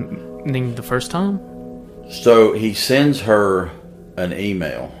happening the first time? So he sends her an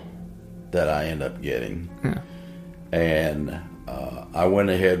email that I end up getting. Yeah. And I went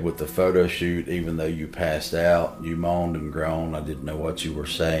ahead with the photo shoot, even though you passed out. You moaned and groaned. I didn't know what you were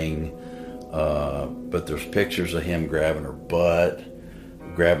saying. But there's pictures of him grabbing her butt,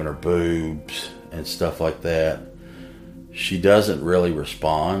 grabbing her boobs, and stuff like that. She doesn't really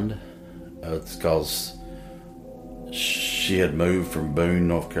respond. It's because she had moved from Boone,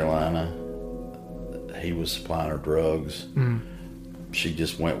 North Carolina. He was supplying her drugs. She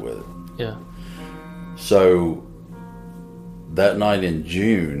just went with it. Yeah. So that night in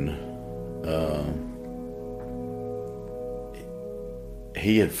June,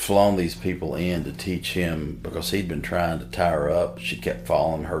 he had flown these people in to teach him because he'd been trying to tie her up. She kept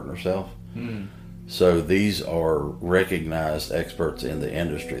falling, hurting herself. So these are recognized experts in the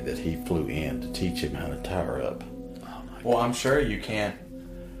industry that he flew in to teach him how to tie her up. Well, I'm sure you can't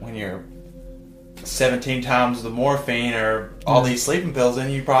when you're 17 times the morphine or all these sleeping pills,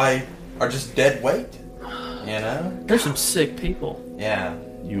 and you probably are just dead weight. You know? There's some sick people. Yeah.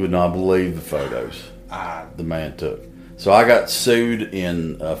 You would not believe the photos Ah, the man took. So I got sued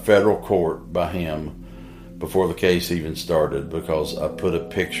in federal court by him before the case even started because I put a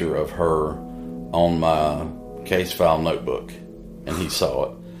picture of her on my case file notebook, and he saw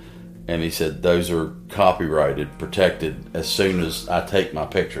it. And he said, those are copyrighted, protected as soon as I take my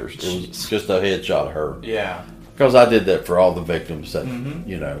pictures. It was just a headshot of her. yeah. Because I did that for all the victims that,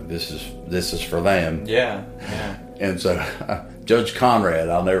 you know, this is for them. Yeah. Yeah. And so Judge Conrad,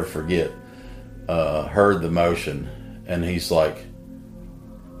 I'll never forget, heard the motion, and he's like,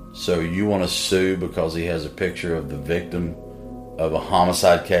 so you want to sue because he has a picture of the victim of a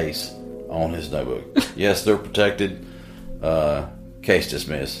homicide case on his notebook? Yes, they're protected. Case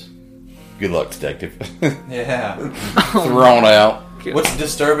dismissed. Good luck, detective. Yeah. Thrown out. What's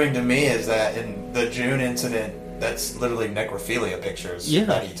disturbing to me is that in the June incident, that's literally necrophilia pictures Yeah.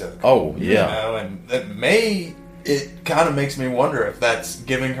 that he took. Oh, You yeah. know, and it kind of makes me wonder if that's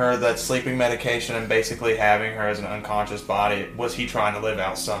giving her that sleeping medication and basically having her as an unconscious body. Was he trying to live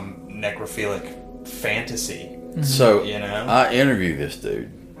out some necrophilic fantasy? So You know? I interview this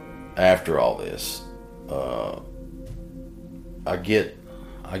dude after all this.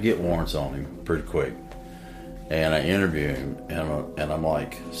 I get warrants on him pretty quick, and I interview him, and I'm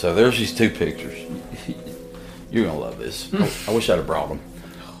like, so there's these two pictures. You're gonna love this. I wish I'd have brought them.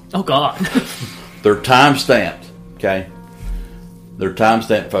 Oh, God. They're time stamped. Okay, they're time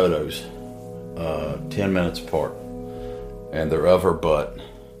stamped photos, 10 minutes apart, and they're of her butt.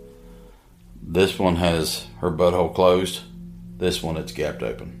 This one has her butthole closed. This one, it's gapped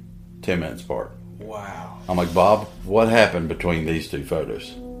open. 10 minutes apart. Wow. I'm like, Bob, what happened between these two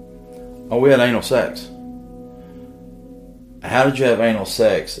photos? Oh, we had anal sex. How did you have anal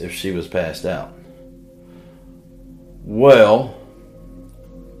sex if she was passed out? Well,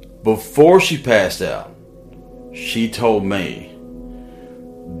 before she passed out, she told me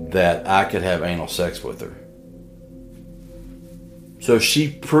that I could have anal sex with her. So she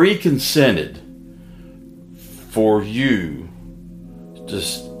pre-consented for you to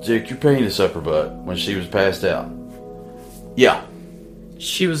stick your penis up her butt when she was passed out. Yeah,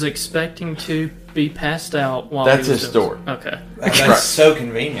 She was expecting to be passed out while That's he was his doing- story. Okay. That's Right. so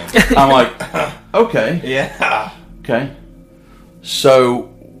convenient. I'm like, okay, Yeah. okay. So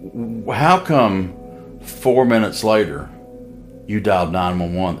how come 4 minutes later you dialed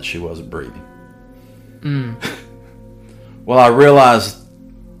 911 that she wasn't breathing? Well, I realized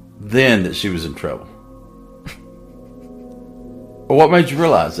then that she was in trouble. Well, what made you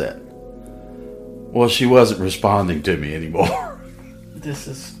realize that? Well, she wasn't responding to me anymore. This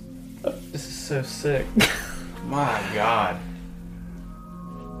is so sick. My God.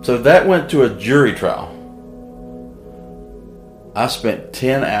 So that went to a jury trial. I spent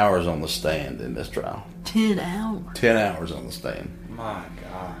 10 hours on the stand in this trial. 10 hours. 10 hours on the stand. My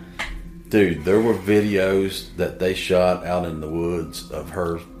God. Dude, there were videos that they shot out in the woods of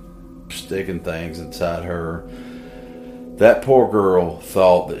her sticking things inside her. That poor girl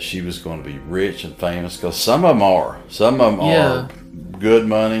thought that she was going to be rich and famous, because some of them are. Some of them Yeah. are good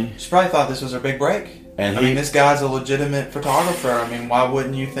money. She probably thought this was her big break. And I mean, this guy's a legitimate photographer. I mean, why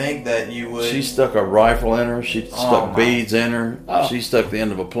wouldn't you think that you would? She stuck a rifle in her. She stuck my. beads in her. Oh. She stuck the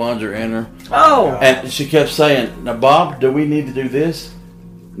end of a plunger in her. Oh! And she kept saying, "Now, Bob, do we need to do this?"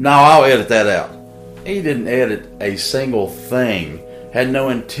 No, I'll edit that out. He didn't edit a single thing. Had no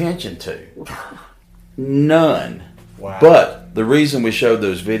intention to. None. Wow. But the reason we showed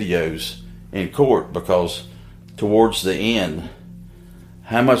those videos in court, because towards the end,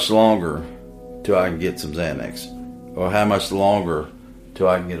 how much longer till I can get some Xanax? Or how much longer till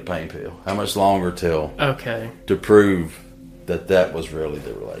I can get a pain pill? How much longer till Okay. to prove that was really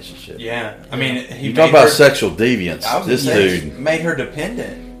the relationship? Yeah, I mean, he You talk made about her- sexual deviance. I was This gonna say, dude, made her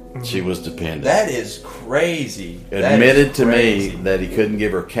dependent. she was dependent. That is crazy. That Admitted is to me crazy. that he couldn't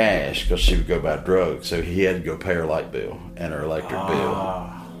give her cash because she would go buy drugs, so he had to go pay her light bill and her electric bill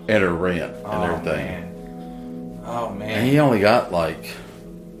and her rent and everything. Man. Oh man. And he only got like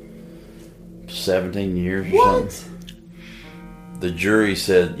 17 years or something. The jury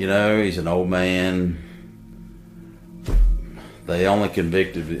said, he's an old man. They only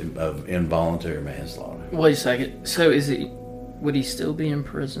convicted him of involuntary manslaughter. Wait a second. So would he still be in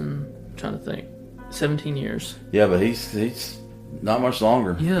prison? I'm trying to think. 17 years. Yeah, but he's not much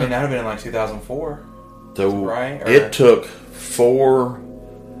longer. I mean, Yeah. that would have been in like 2004. So Right, or- it took 4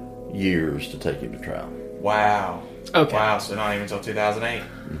 years to take him to trial. Wow. Okay. Wow. So not even until 2008.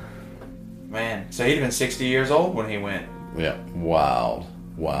 Man. So he'd have been 60 years old when he went. Yeah, wild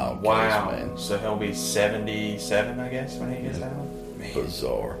Wow. case, man. So he'll be 77, I guess, when he gets out. Man.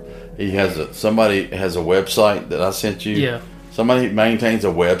 Bizarre. He has somebody has a website that I sent you. Yeah. Somebody maintains a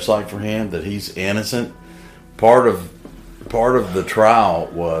website for him that he's innocent. Part of the trial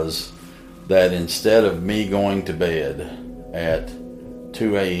was that instead of me going to bed at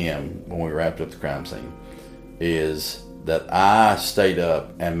 2 a.m. when we wrapped up the crime scene, is that I stayed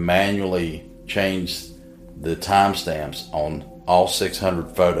up and manually changed the timestamps on all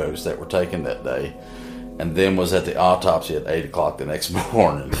 600 photos that were taken that day, and then was at the autopsy at 8 o'clock the next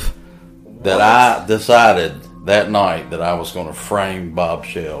morning. That I decided that night that I was going to frame Bob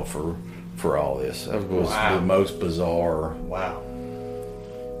Shell for all this. That was Wow. the most bizarre. Wow.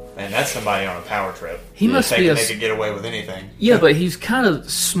 Man, that's somebody on a power trip. He must be They could get away with anything. Yeah, but he's kind of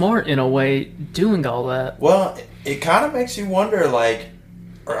smart in a way doing all that. Well, it kind of makes you wonder, like,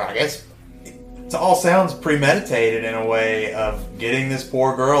 or I guess it all sounds premeditated in a way of getting this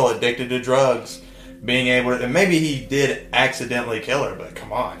poor girl addicted to drugs, being able to, and maybe he did accidentally kill her, but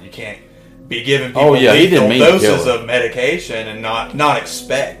come on, you can't be giving people Oh, yeah, he didn't mean to kill doses her. of medication and not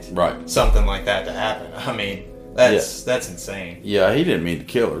expect Right. something like that to happen. I mean, that's insane. Yeah, he didn't mean to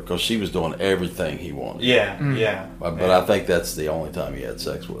kill her because she was doing everything he wanted. Yeah, yeah. But I think that's the only time he had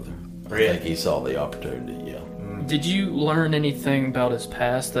sex with her. Really? I think he saw the opportunity, yeah. Did you learn anything about his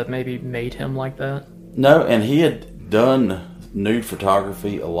past that maybe made him like that? No, and he had done nude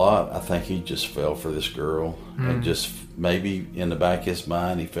photography a lot. I think he just fell for this girl. And just maybe in the back of his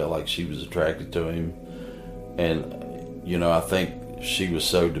mind, he felt like she was attracted to him. And, I think she was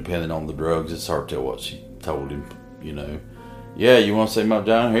so dependent on the drugs, it's hard to tell what she told him, Yeah, you want to see my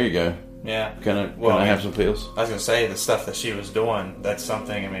vagina? Here you go. Yeah. Can I Well, I have mean, some pills? I was gonna say the stuff that she was doing. That's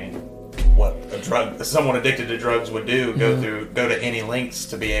something. I mean, what someone addicted to drugs would do. Go to any lengths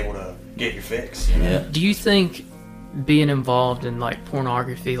to be able to get your fix. You know? Yeah. Do you think being involved in like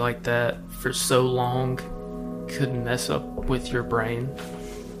pornography like that for so long could mess up with your brain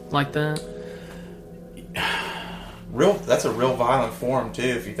like that? That's a real violent form too.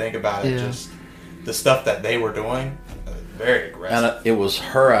 If you think about it, Yeah. just the stuff that they were doing, very aggressive. And it was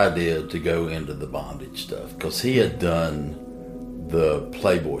her idea to go into the bondage stuff because he had done the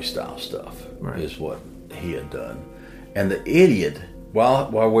Playboy style stuff, Right. is what he had done. And the idiot, while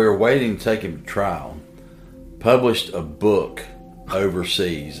we were waiting to take him to trial, published a book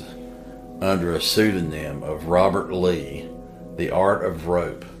overseas under a pseudonym of Robert Lee, The Art of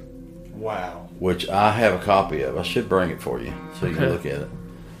Rope, Wow. which I have a copy of. I should bring it for you so you can Okay. look at it.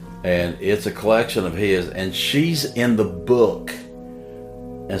 And it's a collection of his, and she's in the book.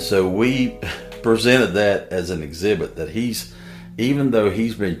 And so we presented that as an exhibit that even though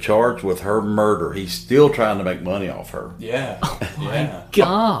he's been charged with her murder, he's still trying to make money off her. Yeah. Yeah.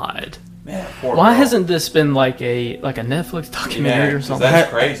 God. Man, poor Why girl. hasn't this been like a Netflix documentary Yeah, or 'cause something? that's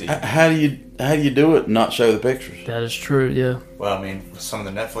crazy. How do you do it and not show the pictures? That is true, yeah. Well, I mean, some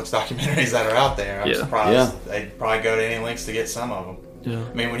of the Netflix documentaries that are out there, I'm Yeah. surprised Yeah. they'd probably go to any lengths to get some of them. Yeah.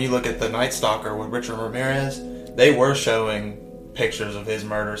 I mean, when you look at the Night Stalker with Richard Ramirez, they were showing pictures of his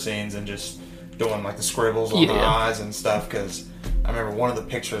murder scenes and just doing like the scribbles on the Yeah. eyes and stuff. Because I remember one of the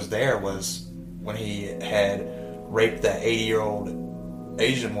pictures there was when he had raped that 80-year-old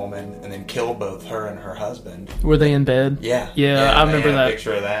Asian woman and then killed both her and her husband. Were they in bed? Yeah. Yeah, I they remember had that. A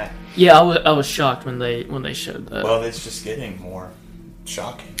picture of that. Yeah, I was shocked when they showed that. Well, it's just getting more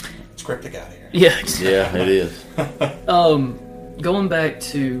shocking. It's cryptic out here. Yeah, exactly. Yeah, it is. Going back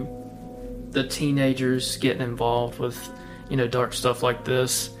to the teenagers getting involved with, dark stuff like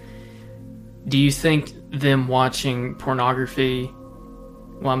this, do you think them watching pornography,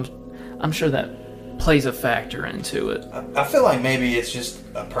 well, I'm sure that plays a factor into it. I feel like maybe it's just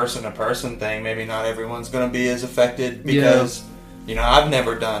a person-to-person thing. Maybe not everyone's going to be as affected because, I've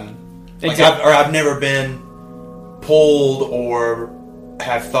never done, I've never been pulled or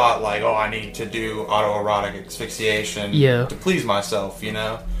have thought like, oh, I need to do autoerotic asphyxiation to please myself,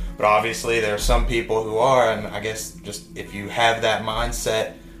 But obviously there are some people who are, and I guess just if you have that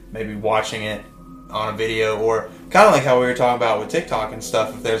mindset, maybe watching it on a video, or kind of like how we were talking about with TikTok and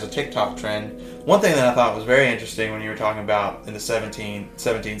stuff, if there's a TikTok trend. One thing that I thought was very interesting when you were talking about in the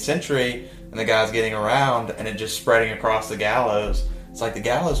 17th century and the guys getting around and it just spreading across the gallows, it's like the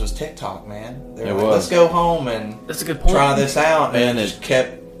gallows was TikTok, man. They were like, let's go home and that's a good point. Try this out, and it just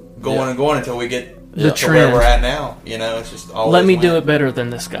kept going and going until we get to where we're at now. It's just always let me do it better than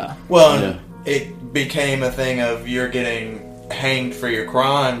this guy. Well, it became a thing of you're getting hanged for your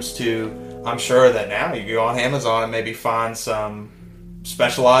crimes to, I'm sure that now you go on Amazon and maybe find some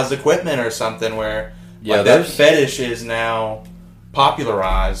specialized equipment or something where that fetish is now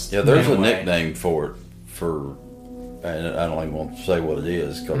popularized. Yeah, there's a nickname for it. And I don't even want to say what it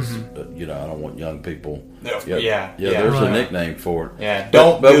is because I don't want young people. There's a nickname for it. Yeah,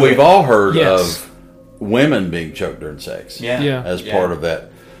 but we've all heard of women being choked during sex. As part of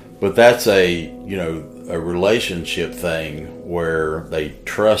that. But that's a relationship thing where they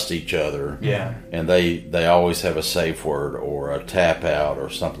trust each other. Yeah. And they always have a safe word or a tap out or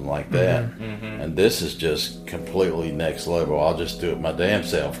something like that. And this is just completely next level. I'll just do it my damn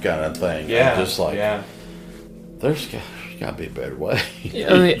self kind of thing. Yeah. I'm just like, there's got to be a better way.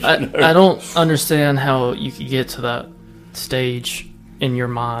 I don't understand how you could get to that stage in your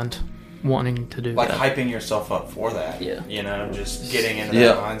mind wanting to do like that. Hyping yourself up for that. Yeah. Just getting into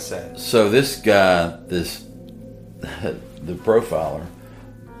that mindset. So this guy, the profiler,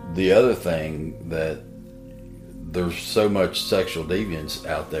 the other thing that there's so much sexual deviance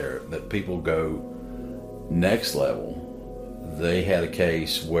out there that people go next level. They had a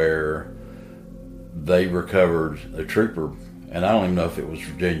case where they recovered a trooper, and I don't even know if it was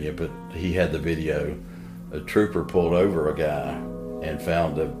Virginia, but he had the video. A trooper pulled over a guy and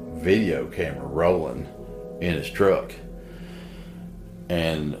found a video camera rolling in his truck,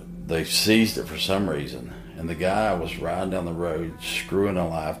 and they seized it for some reason, and the guy was riding down the road screwing a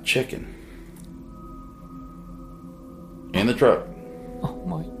live chicken in the truck. Oh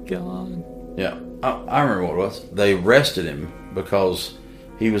my God. Yeah, I remember what it was. They arrested him because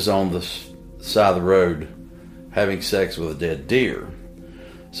he was on the side of the road having sex with a dead deer.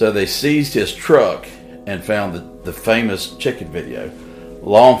 So they seized his truck and found the famous chicken video.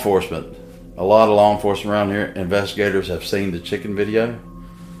 Law enforcement, a lot of law enforcement around here, investigators have seen the chicken video.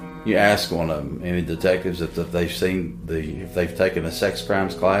 You ask one of them, any detectives, if they've seen if they've taken a sex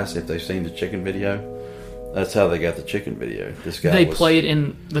crimes class, if they've seen the chicken video. That's how they got the chicken video. This guy they played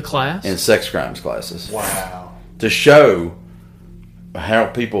in the class? In sex crimes classes. Wow. To show how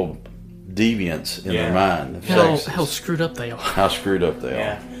people deviance in their mind. How screwed up they are. How screwed up they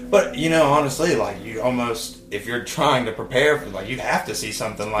are. But, honestly, like, you almost, if you're trying to prepare for, like, you'd have to see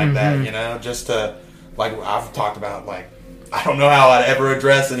something like that, just to, like, I've talked about, like, I don't know how I'd ever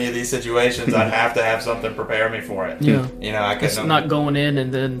address any of these situations. I'd have to have something prepare me for it. Yeah. I couldn't. It's not going in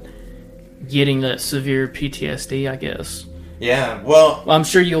and then getting that severe PTSD, I guess. Yeah, well, I'm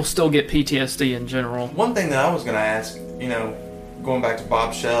sure you'll still get PTSD in general. One thing that I was going to ask, going back to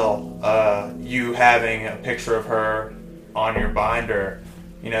Bob Shell, you having a picture of her on your binder,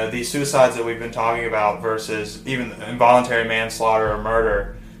 these suicides that we've been talking about versus even involuntary manslaughter or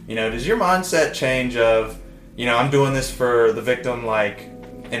murder, does your mindset change of, I'm doing this for the victim, like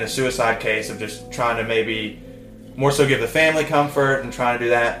in a suicide case of just trying to maybe more so give the family comfort and trying to do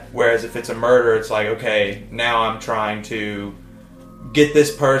that, whereas if it's a murder, it's like, okay, now I'm trying to get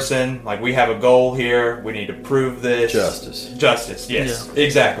this person, like we have a goal here, we need to prove this. Justice, yes,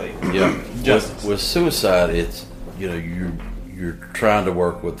 exactly. Yeah. Justice. With suicide, it's, you're trying to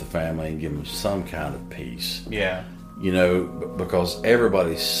work with the family and give them some kind of peace. Yeah. Because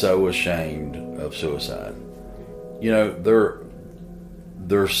everybody's so ashamed of suicide.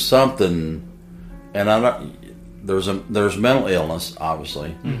 There's something, and I'm not. There's mental illness,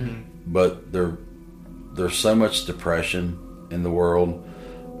 obviously, but there's so much depression in the world,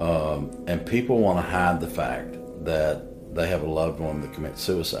 and people want to hide the fact that they have a loved one that commits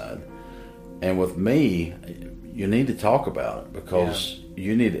suicide. And with me, you need to talk about it because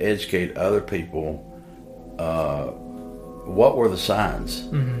you need to educate other people. What were the signs?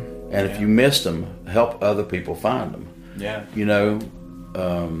 Mm-hmm. And if you missed them, help other people find them. Yeah. You know,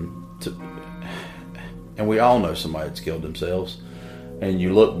 and we all know somebody that's killed themselves. And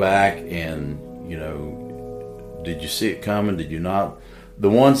you look back and, you know, did you see it coming? Did you not? The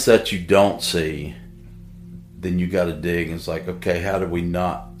ones that you don't see, then you got to dig. And it's like, okay, how did we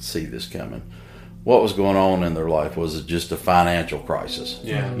not see this coming? What was going on in their life? Was it just a financial crisis?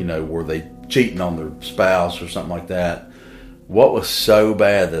 Yeah. You know, were they cheating on their spouse or something like that? What was so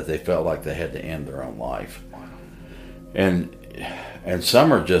bad that they felt like they had to end their own life? And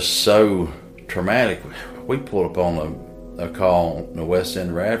some are just so traumatic. We pulled up on a call in the West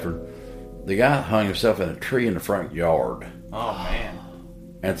End of Radford. The guy hung himself in a tree in the front yard. Oh, man.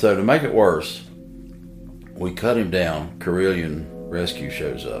 And so to make it worse, we cut him down. Carilion Rescue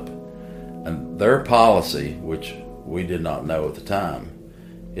shows up. And their policy, which we did not know at the time,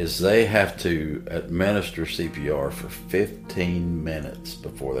 is they have to administer CPR for 15 minutes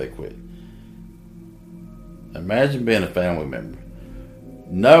before they quit. Imagine being a family member,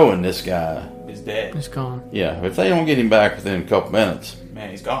 knowing this guy He's dead. It's gone. Yeah, if they don't get him back within a couple minutes, Man,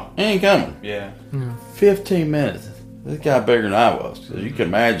 he's gone. he ain't coming. Yeah. 15 minutes. This guy bigger than I was. Because you can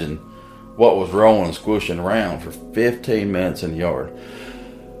imagine what was rolling and squishing around for 15 minutes in the yard.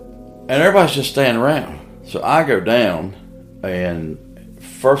 And everybody's just standing around. So I go down, and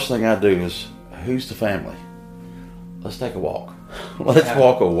first thing I do is, who's the family? Let's take a walk. Let's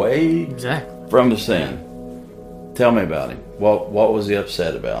walk away Exactly. from the scene. Tell me about him. What was he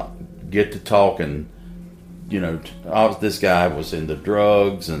upset about? Get to talking. You know, this guy was into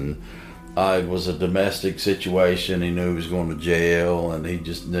drugs, and it was a domestic situation. He knew he was going to jail, and he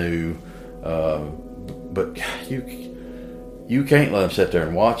just knew. But you can't let him sit there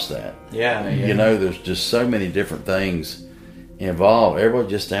and watch that. Yeah. You know, there's just so many different things involved. Everybody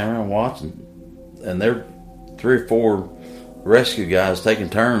just standing around watching, and they're 3 or 4 rescue guys taking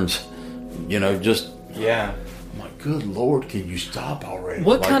turns. You know, just Yeah. I'm like, good Lord, can you stop already?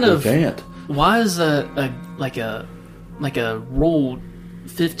 What Like, kind we of? can't. Why is that like a rule?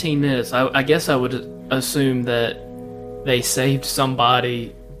 15 minutes. I guess I would assume that they saved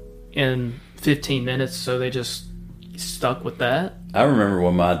somebody in 15 minutes, so they just stuck with that. I remember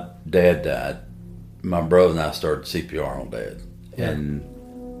when my dad died, my brother and I started CPR on Dad,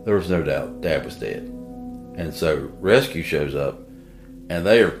 and there was no doubt Dad was dead. And so rescue shows up, and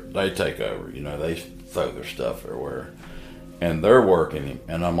they take over. You know, they throw their stuff everywhere, and they're working him.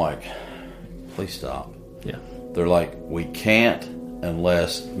 And I'm like, please stop. Yeah. They're like, we can't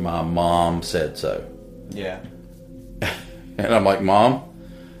unless my mom said so. Yeah. And I'm like, Mom?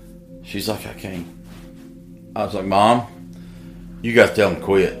 She's like, I can't. I was like, Mom, you got to tell him to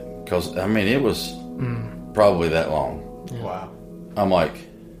quit. Because, I mean, it was probably that long. Yeah. Wow. I'm like,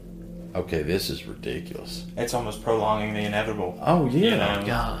 okay, this is ridiculous. It's almost prolonging the inevitable. Oh, yeah. You know?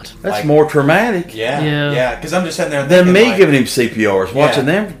 God. That's Like- more traumatic Yeah. Yeah. Yeah. Because I'm just sitting there than thinking, me like, giving him CPRs, watching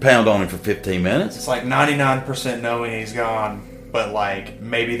Yeah. them pound on him for 15 minutes. It's like 99% knowing he's gone, but like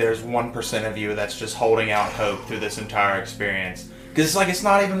maybe there's 1% of you that's just holding out hope through this entire experience. Because it's like it's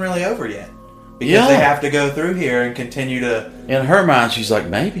not even really over yet. Because Yeah. they have to go through here and continue to. In her mind, she's like,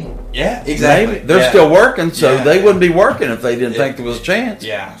 maybe. Yeah, exactly. Maybe. They're Yeah. still working, so Yeah. they wouldn't be working if they didn't think there was a chance.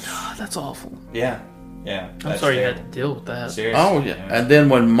 Yeah. God, that's awful. Yeah. Yeah. I'm sorry you had to deal with that. Seriously. Oh, yeah. And then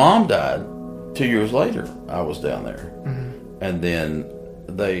when Mom died, 2 years later, I was down there. And then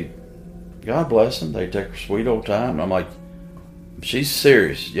God bless them, they take her sweet old time. I'm like, she's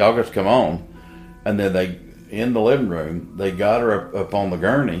serious. Y'all got to come on. And then in the living room, they got her up on the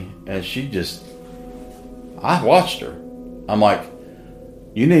gurney, and she just, I watched her. I'm like,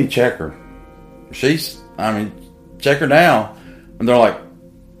 you need to check her. Check her now. And they're like,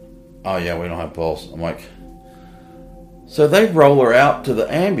 oh yeah, we don't have pulse. I'm like, so they roll her out to the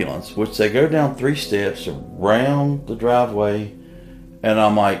ambulance, which they go down 3 steps around the driveway, and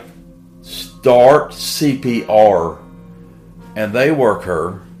I'm like, start CPR, and they work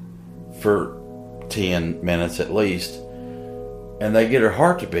her for 10 minutes at least, and they get her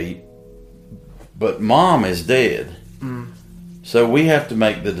heart to beat, but Mom is dead. So we have to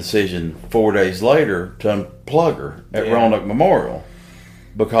make the decision 4 days later to unplug her at Roanoke Memorial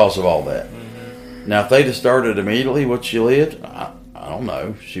because of all that. Now, if they'd have started immediately when she lived, I don't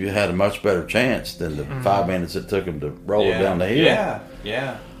know. She had a much better chance than the 5 minutes it took them to roll her down the hill. Yeah.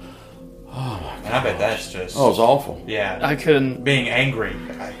 Yeah. And I bet that's just. Oh, it's awful. Yeah. I couldn't. Being angry.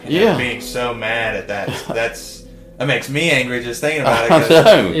 Yeah. Being so mad at that. That makes me angry just thinking about it. I 'cause,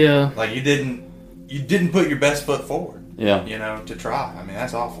 know. Yeah. like you didn't put your best foot forward. Yeah. You know, to try. I mean,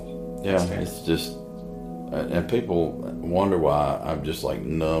 that's awful. Yeah, That's terrible. it's just, and people wonder why I'm just like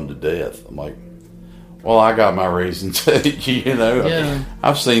numb to death. I'm like, well, I got my reasons, you know. Yeah.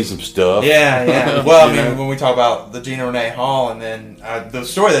 I've seen some stuff. Yeah, yeah. Well, I You mean, know? when we talk about the Gina Renee Hall, and then the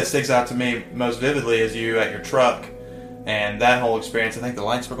story that sticks out to me most vividly is you at your truck, and that whole experience. I think the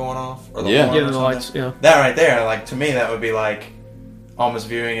lights were going off, or the Yeah. horn Yeah, or the something. lights, yeah. That right there, like to me, that would be like almost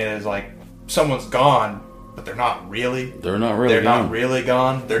viewing it as like someone's gone, but they're not really. They're not really. They're gone. not really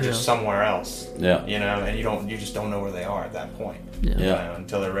gone. They're just Yeah. somewhere else. Yeah. You know, and you just don't know where they are at that point. Yeah. You Yeah. know,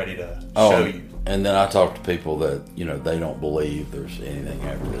 until they're ready to Oh, show you. and then I talk to people that, you know, they don't believe there's anything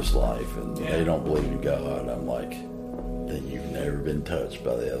after this life, and Yeah. they don't believe in God. I'm like, then you've never been touched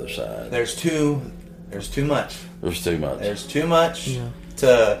by the other side. There's too much. There's too much. There's too much Yeah.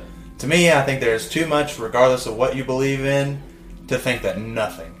 to me. I think there's too much, regardless of what you believe in, to think that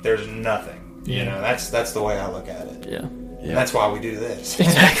there's nothing. You Yeah. know, that's the way I look at it. Yeah. Yeah. And that's why we do this.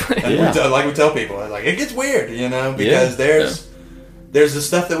 Exactly. And Yeah. we tell people, like, it gets weird, you know, because there's the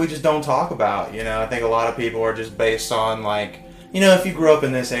stuff that we just don't talk about. You know, I think a lot of people are just based on, like, you know, if you grew up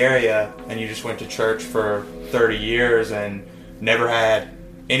in this area and you just went to church for 30 years and never had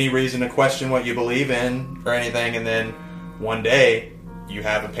any reason to question what you believe in or anything, and then one day you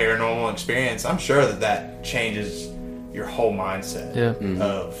have a paranormal experience, I'm sure that changes your whole mindset Yeah.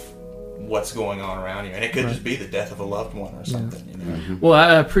 of what's going on around you. And it could just be the death of a loved one or something, you know. Well,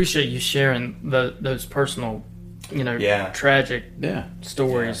 I appreciate you sharing those personal, you know, Yeah. tragic Yeah.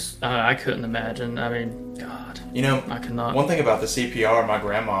 stories. I couldn't imagine. I mean, God, You know, I could not. one thing about the CPR, my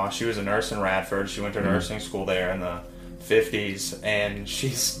grandma, she was a nurse in Radford. She went to nursing school there in the 50s, and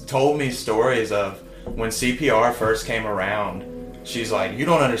she's told me stories of when CPR first came around. She's like, you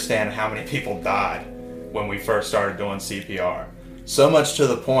don't understand how many people died when we first started doing CPR. So much to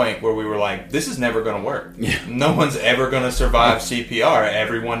the point where we were like, this is never going to work. Yeah. No one's ever going to survive CPR.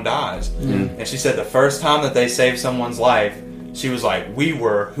 Everyone dies. And she said the first time that they saved someone's life, she was like, we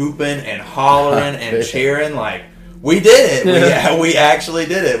were hooping and hollering and cheering like, we did it. We actually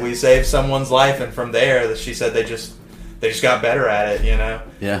did it. We saved someone's life. And from there, she said they just got better at it, you know?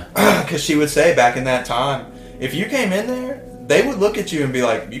 Yeah. Because she would say back in that time, if you came in there, they would look at you and be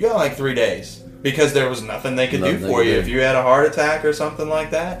like, you got like 3 days. Because there was nothing they could do Nothing they for could you. do. If you had a heart attack or something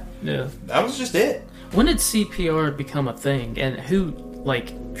like that, Yeah. that was just it. When did CPR become a thing, and who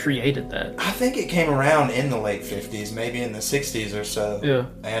like created that? I think it came around in the late 50s, maybe in the 60s or so. Yeah.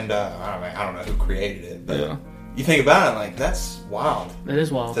 And I don't know who created it, but Yeah. you think about it, like, that's wild That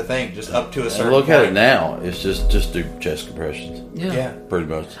is wild. to think, just up to a And certain look point. at it now. It's just do chest compressions, Yeah. pretty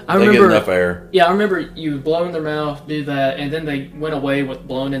much. I They remember- get enough air. Yeah, I remember you blow in their mouth, do that, and then they went away with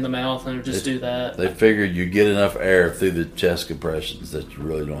blowing in the mouth and just do that. They figured you get enough air through the chest compressions that you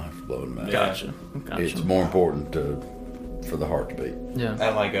really don't have to blow them out. Yeah. Gotcha. It's more important for the heart to beat. Yeah.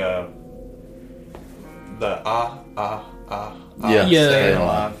 And like the Yeah. Yeah. staying Yeah.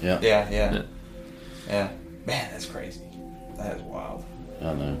 alive. Yeah. Yeah. Man, that's crazy. That is wild.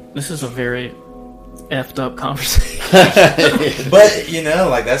 I know. This is a very effed up conversation. But, you know,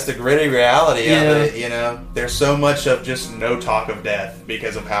 like, that's the gritty reality Yeah. of it, you know? There's so much of just no talk of death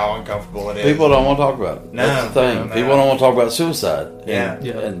because of how uncomfortable it is. People don't want to talk about it. No, That's the thing. no, no. People don't want to talk about suicide. Yeah. And,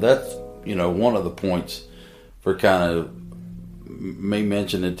 Yeah. and that's, you know, one of the points for kind of me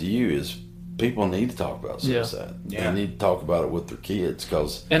mentioning it to you is people need to talk about Yeah. suicide. Yeah. They need to talk about it with their kids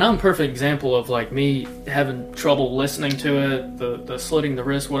because And I'm a perfect example of like me having trouble listening to it, the slitting the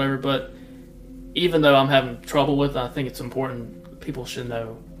wrist, whatever. But even though I'm having trouble with it, I think it's important. People should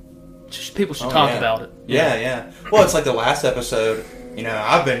know. People should talk yeah. about it. Yeah. Well, it's like the last episode, you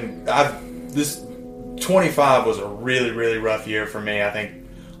know, this 25 was a really, really rough year for me. I think,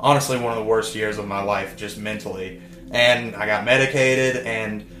 honestly, one of the worst years of my life, just mentally. And I got medicated,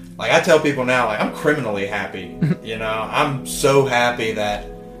 and like I tell people now, like, I'm criminally happy. You know, I'm so happy that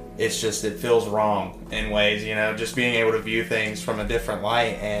it feels wrong in ways, you know, just being able to view things from a different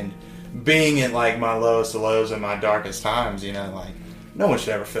light and being at like my lowest of lows and my darkest times, you know, like, no one should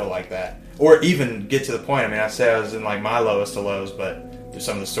ever feel like that. Or even get to the point, I mean, I say I was in like my lowest of lows, but through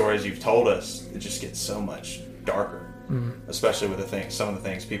some of the stories you've told us, it just gets so much darker. Especially with some of the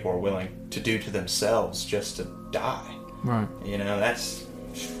things people are willing to do to themselves just to die. Right. You know, that's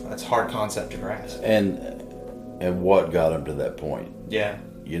hard concept to grasp. and what got them to that point. Yeah.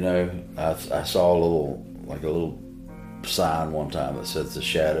 You know, I saw a little sign one time that says the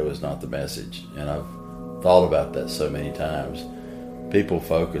shadow is not the message, and I've thought about that so many times. People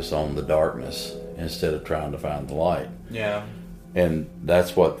focus on the darkness instead of trying to find the light, Yeah. and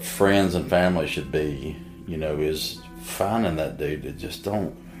that's what friends and family should be. You know, is finding that dude that just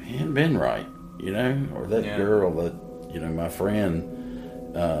he ain't been right. You know, or that Yeah. girl that my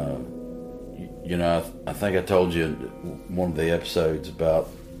friend, I think I told you in one of the episodes about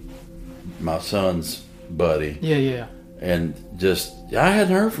my son's buddy. Yeah. And just, I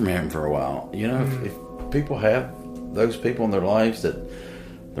hadn't heard from him for a while. If people have those people in their lives that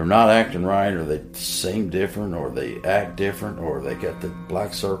they're not acting right, or they seem different, or they act different, or they got the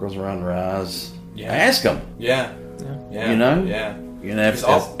black circles around their eyes, ask them. Yeah. You know? Yeah. If It's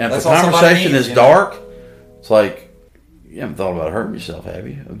all- the that's all somebody conversation needs, is you know? dark, it's like, you haven't thought about hurting yourself, have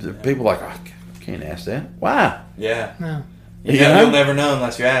you? People are like, I can't ask that. Why? Yeah. No. You'll never know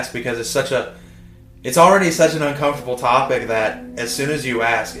unless you ask, because it's already such an uncomfortable topic that as soon as you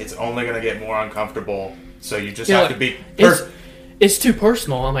ask, it's only going to get more uncomfortable. So you just have to be. It's too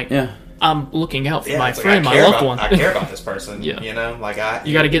personal. I'm like, Yeah. I'm looking out for my it's like, friend, I my care loved about- one. I care about this person. Yeah. You know, like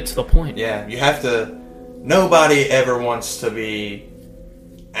You got to get to the point. Yeah, you have to. Nobody ever wants to be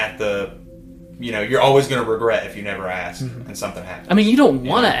at the. You're always going to regret if you never ask and something happens. I mean, you don't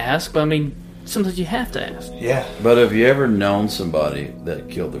want to ask, but I mean, sometimes you have to ask. Yeah. But have you ever known somebody that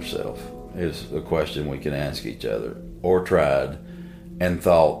killed themselves? Is a question we can ask each other, or tried and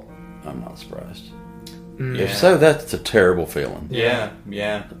thought, I'm not surprised. If so, that's a terrible feeling. Yeah.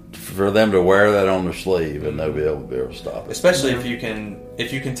 For them to wear that on their sleeve and nobody will be able to stop it. Especially if you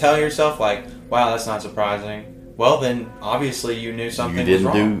can tell yourself like, wow, that's not surprising. Well, then obviously you knew something You didn't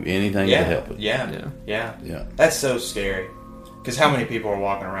was wrong. do anything to help it. Yeah. Yeah. That's so scary. Because how many people are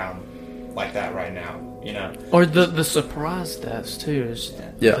walking around like that right now? Or the surprise deaths too is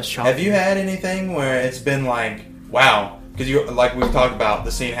Yeah. the shocking. Have you had anything where it's been like, wow? Because like we've talked about,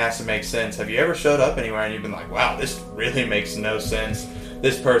 the scene has to make sense. Have you ever showed up anywhere and you've been like, wow, this really makes no sense.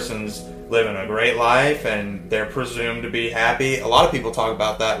 This person's living a great life and they're presumed to be happy. A lot of people talk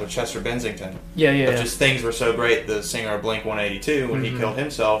about that with Chester Bennington. Yeah. Just things were so great. The singer of Blink-182, when he killed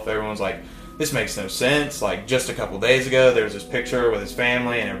himself, everyone's like, this makes no sense. Like, just a couple days ago, there was this picture with his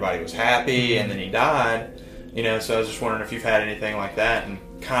family and everybody was happy, and then he died. So I was just wondering if you've had anything like that, and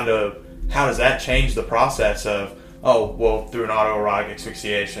kind of how does that change the process of, oh, well, through an autoerotic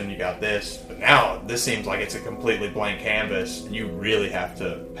asphyxiation, you got this, but now this seems like it's a completely blank canvas, and you really have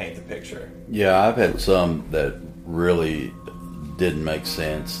to paint the picture. Yeah, I've had some that really didn't make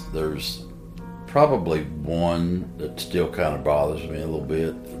sense. There's probably one that still kind of bothers me a little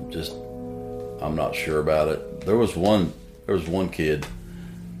bit. Just, I'm not sure about it. There was one kid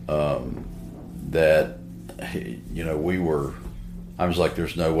that, I was like,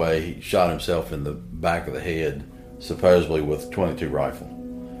 there's no way. He shot himself in the back of the head, supposedly with a .22 rifle.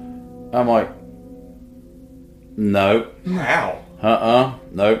 I'm like, no. Wow.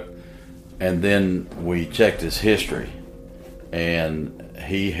 Nope. And then we checked his history, and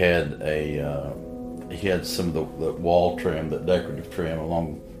he had some of the wall trim, that decorative trim,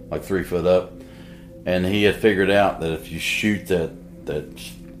 along like 3 foot up, and he had figured out that if you shoot that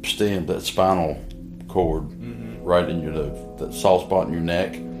spinal cord right in that soft spot in your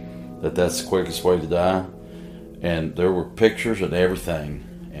neck, that's the quickest way to die. And there were pictures and everything,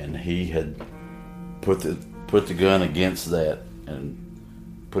 and he had put the gun against that and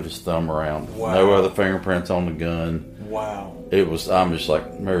put his thumb around it. Wow. No other fingerprints on the gun. Wow. I'm just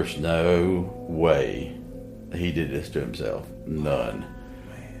like, there's no way he did this to himself. None.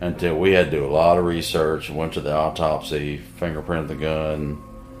 Until we had to do a lot of research and went to the autopsy, fingerprinted the gun.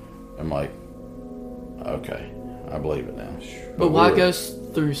 I'm like, okay, I believe it now. But why go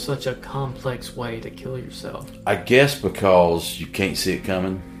through such a complex way to kill yourself? I guess because you can't see it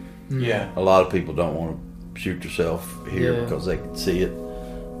coming. Yeah. A lot of people don't want to shoot themselves here because they can see it.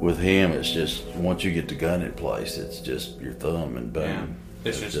 With him, it's just, once you get the gun in place, it's just your thumb and boom. Yeah.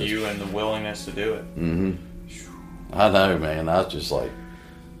 It's just you and the willingness to do it. Mm-hmm. I know, man. I was just like...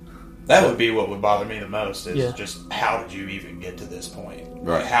 That would be what would bother me the most, is Yeah. just how did you even get to this point?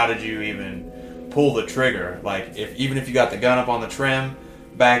 Right. How did you even pull the trigger? Like, even if you got the gun up on the trim,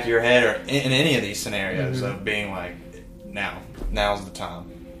 back of your head, or in any of these scenarios of being like, now's the time.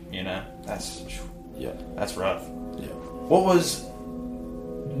 That's rough. Yeah.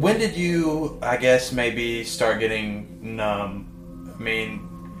 When did you, I guess, maybe start getting numb? I mean,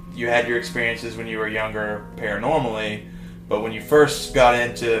 you had your experiences when you were younger paranormally, but when you first got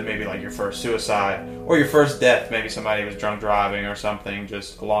into maybe like your first suicide or your first death, maybe somebody was drunk driving or something,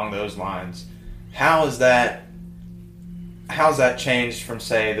 just along those lines, how's that changed from,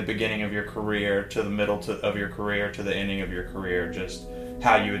 say, the beginning of your career to the middle of your career to the ending of your career, just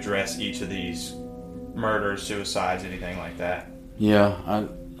how you address each of these murders, suicides, anything like that? Yeah,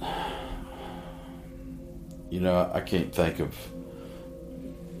 I can't think of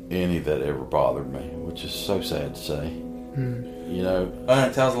any that ever bothered me, which is so sad to say.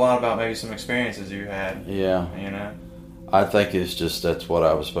 It tells a lot about maybe some experiences you had. Yeah. I think it's just that's what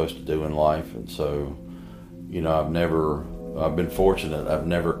I was supposed to do in life, and so, you know, I've been fortunate. I've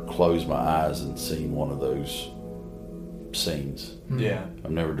never closed my eyes and seen one of those scenes. Yeah.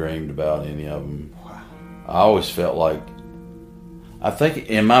 I've never dreamed about any of them. I always felt like, I think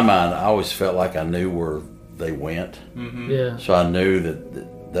in my mind, I always felt like I knew where they went. Mm-hmm. Yeah. So I knew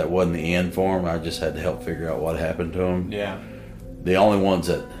that wasn't the end for them. I just had to help figure out what happened to them. Yeah. The only ones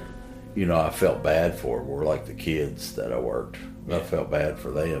that, you know, I felt bad for were like the kids that I worked. I felt bad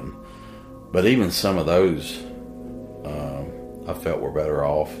for them. But even some of those, I felt were better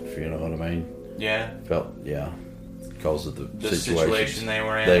off, if you know what I mean. Yeah. Because of The situation they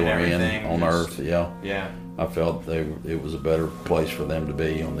were in they and were everything. in on Earth. Yeah. Yeah. I felt it was a better place for them to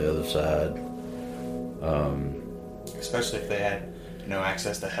be on the other side. Especially if they had no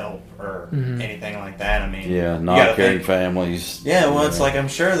access to help or anything like that. I mean, Yeah, you not gotta caring think- families. Yeah, well, you it's know. like I'm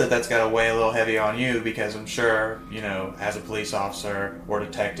sure that's got to weigh a little heavy on you because I'm sure, you know, as a police officer or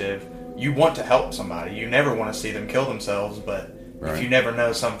detective, you want to help somebody. You never want to see them kill themselves, but Right. if you never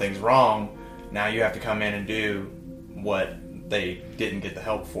know something's wrong, now you have to come in and do what they didn't get the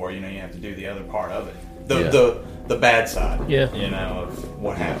help for. You know, you have to do the other part of it. The bad side, Yeah. you know, of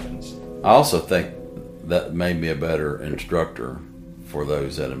what happens. I also think that made me a better instructor for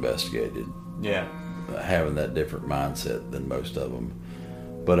those that investigated, Yeah. having that different mindset than most of them.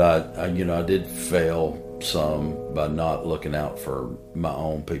 But I did fail some by not looking out for my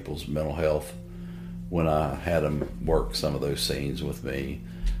own people's mental health when I had them work some of those scenes with me.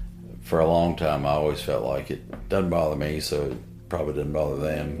 For a long time, I always felt like it doesn't bother me, so it probably didn't bother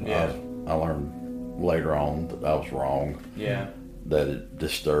them. Yeah. I learned later on that I was wrong, Yeah. that it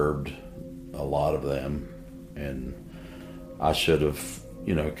disturbed a lot of them, and I should have,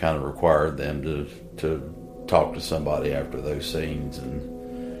 you know, kind of required them to talk to somebody after those scenes.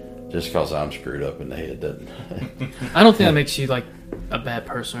 And just because I'm screwed up in the head doesn't. I don't think that makes you like a bad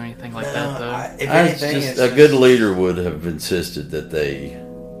person or anything like that, though. If I anything, just, it's a just- good leader would have insisted that they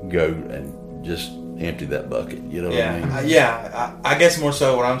go and just empty that bucket. You know what I mean? I guess more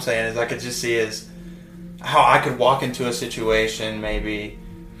so what I'm saying is I could just see is how I could walk into a situation maybe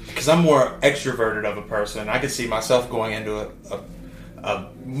because I'm more extroverted of a person. I could see myself going into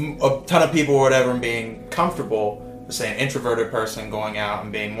a ton of people or whatever and being comfortable. Say an introverted person going out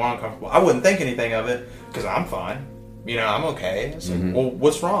and being more uncomfortable. I wouldn't think anything of it because I'm fine. You know, I'm okay. It's like, well,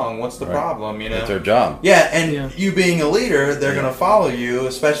 what's wrong? What's the Right. problem? You know, It's their job. yeah, and Yeah. you being a leader, they're going to follow you,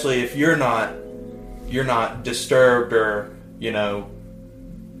 especially if you're not disturbed or, you know,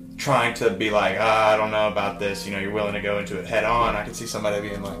 trying to be like, I don't know about this. You know, you're willing to go into it head on. I could see somebody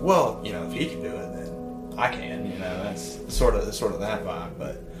being like, well, you know, if he can do it, then I can. You know, that's sort of that vibe.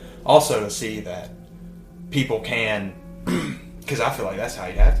 But also to see that people can, because I feel like that's how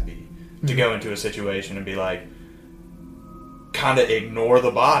you have to be to go into a situation and be like, kind of ignore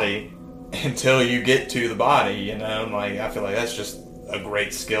the body until you get to the body, you know. And like I feel like that's just a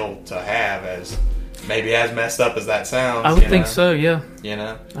great skill to have, as maybe as messed up as that sounds. I would you think know? so, yeah. You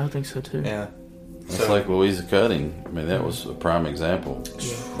know, I would think so, too. yeah. It's like Louisa Cutting. I mean, that was a prime example.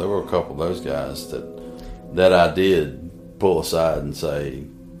 There were a couple of those guys that I did pull aside and say,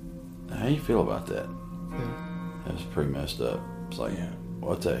 how you feel about that? That was pretty messed up. It's like, Yeah.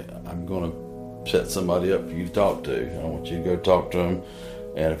 well, I'll tell you, I'm going to set somebody up for you to talk to. I want you to go talk to them.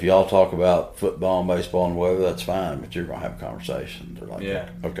 And if y'all talk about football and baseball and whatever, that's fine. But you're going to have a conversation. They're like, Yeah.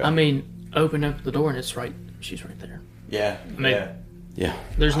 okay. I mean, open up the door and it's right. She's right there. Yeah, mean- yeah, yeah,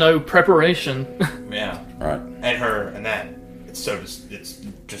 There's no preparation. yeah. right. And that it's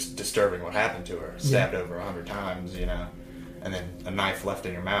just disturbing what happened to her. Stabbed over 100 times, you know, and then a knife left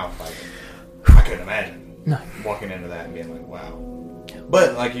in your mouth. Like I couldn't imagine walking into that and being like, wow.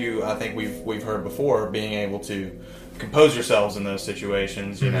 But like I think we've heard before, being able to compose yourselves in those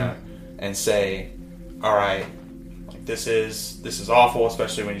situations, you know, and say, all right, like this is awful,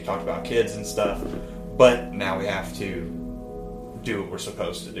 especially when you talk about kids and stuff. But now we have to do what we're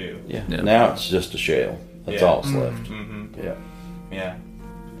supposed to do. Yeah. Yeah. Now it's just a shell. That's Yeah. all that's left. Mm-hmm. Yeah. Yeah.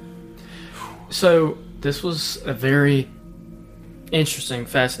 So, this was a very interesting,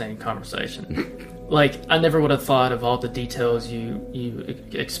 fascinating conversation. Like, I never would have thought of all the details you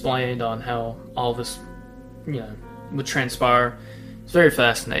explained on how all this, you know, would transpire. It's very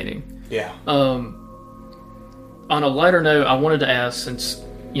fascinating. Yeah. On a lighter note, I wanted to ask, since,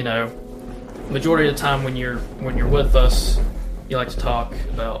 you know, majority of the time when you're with us, you like to talk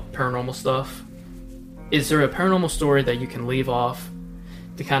about paranormal stuff. Is there a paranormal story that you can leave off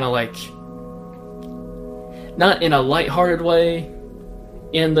to kind of like, not in a lighthearted way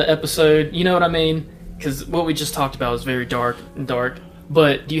in the episode, you know what I mean? Because what we just talked about is very dark,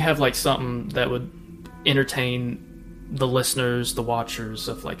 but do you have like something that would entertain the listeners, the watchers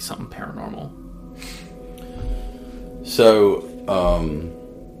of like something paranormal? So,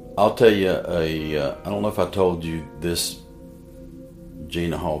 I'll tell you I don't know if I told you this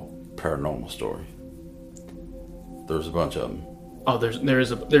Gina Hall paranormal story. There's a bunch of them. Oh,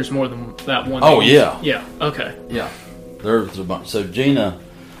 there's more than that one. Oh, yeah. Yeah. Okay. Yeah, there's a bunch. So Gina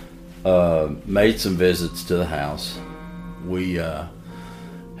made some visits to the house. We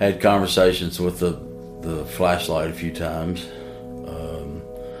had conversations with the flashlight a few times.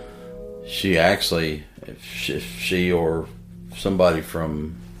 She actually, if she or somebody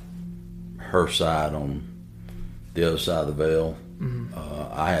from her side on the other side of the veil,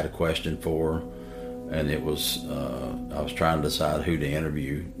 I had a question for her, and it was I was trying to decide who to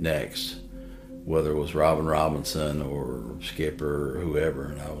interview next, whether it was Robin Robinson or Skipper or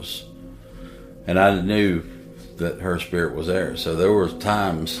whoever, and I knew that her spirit was there. So there were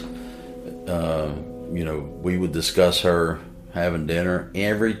times, we would discuss her having dinner.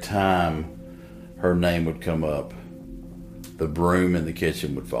 Every time her name would come up, the broom in the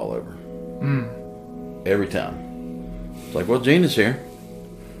kitchen would fall over. Every time. It's like, well, Gina's here.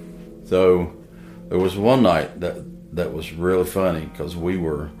 So there was one night that was really funny because we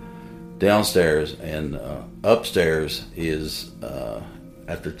were downstairs, and upstairs is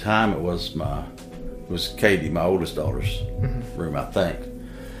at the time it was Katie, my oldest daughter's room, I think.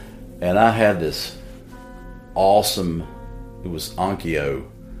 And I had this awesome, it was Onkyo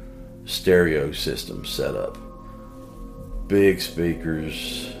stereo system set up. Big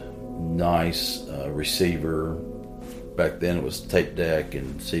speakers, nice receiver. Back then it was tape deck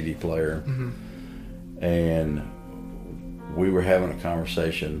and CD player. And we were having a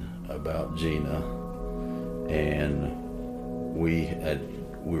conversation about Gina, and we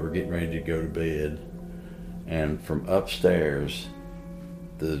were getting ready to go to bed, and from upstairs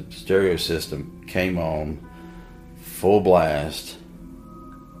the stereo system came on full blast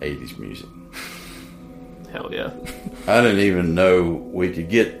 80s music. Hell yeah. I didn't even know we could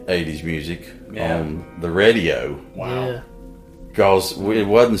get 80s music on the radio. Wow. Yeah. Because it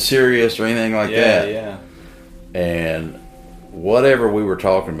wasn't serious or anything like that. Yeah. And whatever we were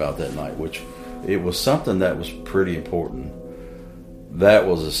talking about that night, which it was something that was pretty important, that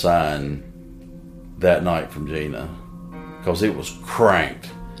was a sign that night from Gina, because it was cranked.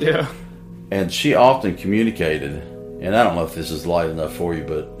 Yeah. And she often communicated, and I don't know if this is light enough for you,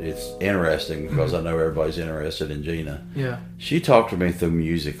 but it's interesting because I know everybody's interested in Gina. Yeah. She talked to me through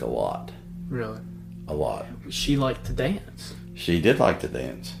music a lot. Really? A lot. She liked to dance. She did like to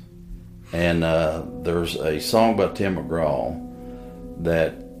dance. And there's a song by Tim McGraw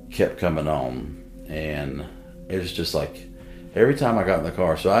that kept coming on, and it was just like every time I got in the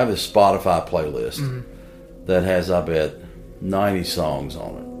car. So I have this Spotify playlist that has, I bet, 90 songs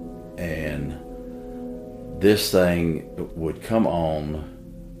on it, and this thing would come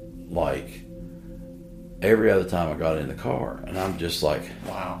on like every other time I got in the car, and I'm just like,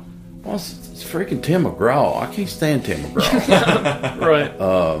 Wow. well, it's freaking Tim McGraw. I can't stand Tim McGraw. Right.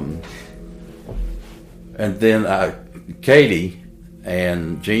 And then Katie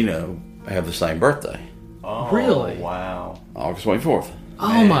and Gina have the same birthday, Oh, Really? Wow. August 24th.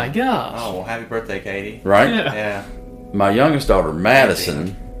 Oh my gosh. Oh, well, happy birthday, Katie. Right? Yeah. Yeah. My youngest daughter,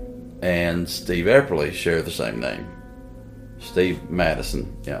 Madison, and Steve Epperly share the same name. Steve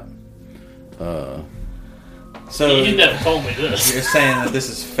Madison, yeah. So You never told me this. you're saying that this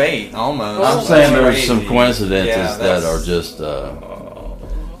is fate, almost. I'm That's saying there's some crazy. coincidences Yeah, that that's are just...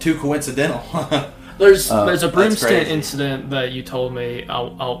 too coincidental. There's a broomstick crazy. incident that you told me.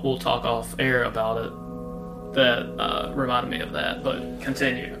 We'll talk off air about it. That reminded me of that. But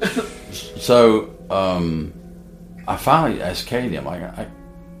continue. So, I finally asked Katie, I'm like,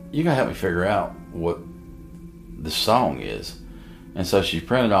 you gotta help me figure out what the song is. And so she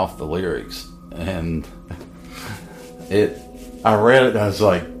printed off the lyrics, and I read it, and I was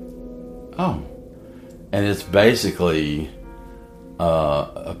like, oh. And it's basically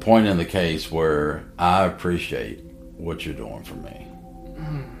a point in the case where I appreciate what you're doing for me.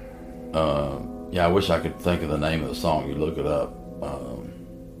 Yeah, I wish I could think of the name of the song. You look it up.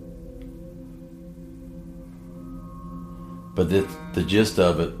 But the gist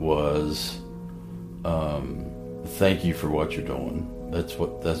of it was, thank you for what you're doing. That's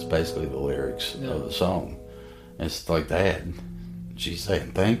basically the lyrics of the song. And it's like, Dad, she's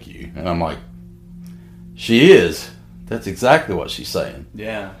saying thank you. And I'm like, she is. That's exactly what she's saying.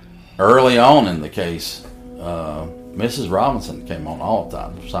 Yeah. Early on in the case, Mrs. Robinson came on all the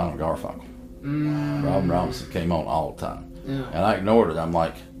time. Simon Garfunkel. Robin Robinson came on all the time. Yeah. And I ignored it. I'm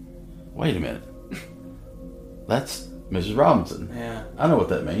like, wait a minute. That's Mrs. Robinson. Yeah. I know what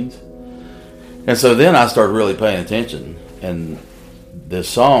that means. And so then I started really paying attention. And the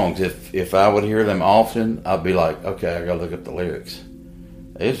songs, if I would hear them often, I'd be like, okay, I got to look at the lyrics.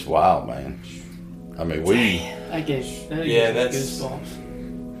 It's wild, man. I mean, That gives Yeah, that's-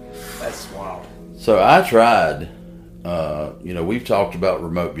 goosebumps. That's wild. So I tried, we've talked about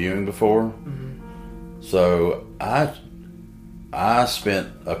remote viewing before. So I spent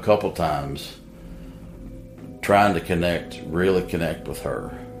a couple times trying to really connect with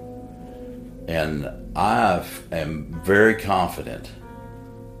her. And I am very confident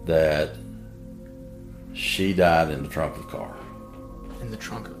that she died in the trunk of the car. In the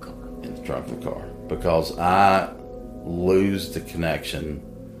trunk of the car. In the trunk of the car. Because I lose the connection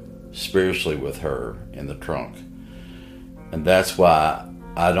spiritually with her in the trunk. And that's why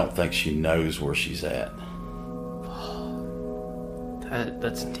I don't think she knows where she's at.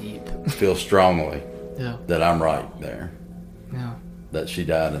 That's deep. Feel strongly Yeah. that I'm right there. Yeah. That she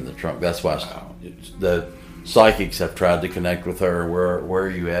died in the trunk. That's why the psychics have tried to connect with her. Where are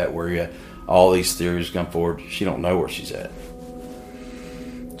you at? Where are you at? All these theories come forward. She don't know where she's at.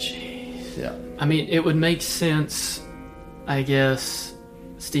 Jeez. Yeah. I mean, it would make sense, I guess,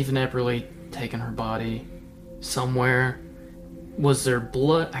 Stephen Epperly taking her body somewhere. Was there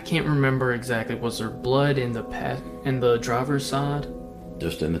blood? I can't remember exactly. Was there blood in the driver's side?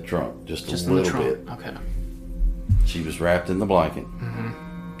 Just in the trunk. Just Just a in the little trunk. bit. Okay. She was wrapped in the blanket.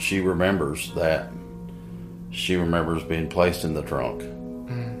 Mm-hmm. She remembers that. She remembers being placed in the trunk.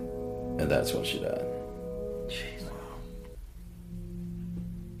 And that's when she died. Jeez.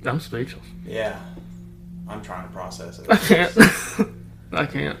 I'm speechless. Yeah. I'm trying to process it. I can't. I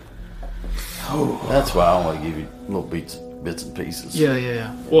can't. That's why I only give you little bits and pieces.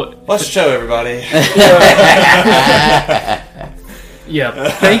 Yeah. What? Let's show everybody. Yeah.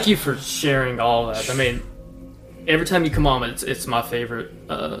 Thank you for sharing all that. I mean, every time you come on, it's my favorite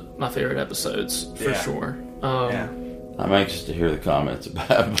episodes for Yeah. sure. Yeah. I'm anxious to hear the comments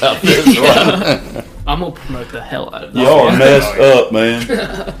about this one. I'm gonna promote the hell out of this. Y'all are messed up, man.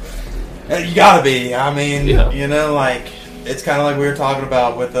 You gotta be. I mean, Yeah. like, it's kind of like we were talking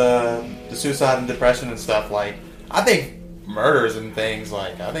about with the suicide and depression and stuff. Like, I think murders and things,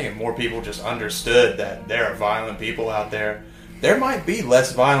 like, I think if more people just understood that there are violent people out there, there might be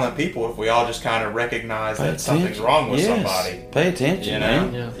less violent people if we all just kind of recognize that something's wrong with somebody. Pay attention, You know?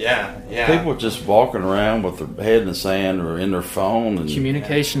 man. Yeah. People just walking around with their head in the sand or in their phone. And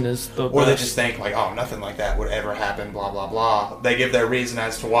Communication is the Or they best. just think, like, oh, nothing like that would ever happen, blah, blah, blah. They give their reason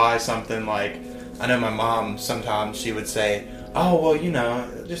as to why something, like, I know my mom, sometimes she would say, oh, well,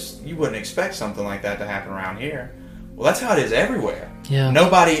 just, you wouldn't expect something like that to happen around here. Well, that's how it is everywhere. Yeah.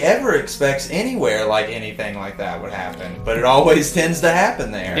 Nobody ever expects anywhere like anything like that would happen, but it always tends to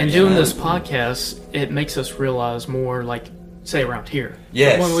happen there. And you doing know? this podcast, it makes us realize more, like, say around here.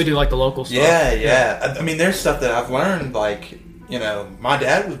 Yes. When we do like the local stuff. Yeah. I mean, there's stuff that I've learned, like, my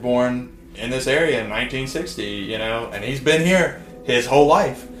dad was born in this area in 1960, and he's been here his whole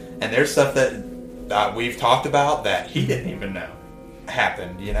life. And there's stuff that we've talked about that he didn't even know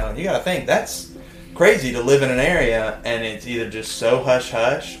happened, and you got to think, that's crazy to live in an area and it's either just so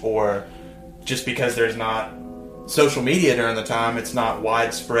hush-hush, or just because there's not social media during the time, it's not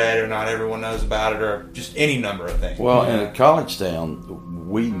widespread or not everyone knows about it, or just any number of things. Well, in a college town,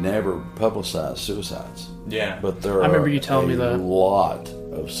 we never publicize suicides. Yeah. But there I remember you telling me that. a lot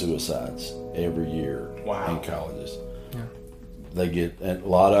of suicides every year Wow. in colleges. Yeah. They get a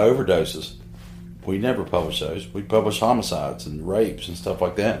lot of overdoses. We never publish those. We publish homicides and rapes and stuff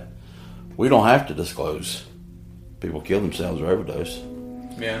like that. We don't have to disclose people kill themselves or overdose.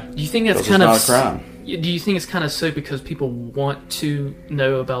 Yeah. Do you think that's Because kind of it's not a crime. Do you think it's kind of sick because people want to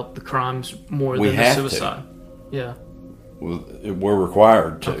know about the crimes more We than the have to. suicide? Yeah. We're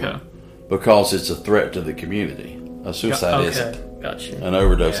required to. Okay. Because it's a threat to the community. A suicide isn't. Okay. Got you. An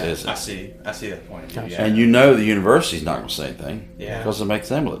overdose Yeah, isn't. I see that point. Gotcha. Yeah. And the university's not going to say anything. Yeah. Because it makes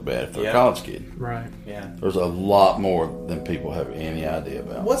them look bad if they're Yeah. a college kid. Right. Yeah. There's a lot more than people have any idea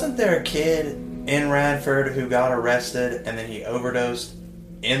about. Wasn't there a kid in Radford who got arrested and then he overdosed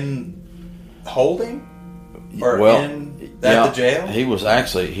in holding? Or at the jail?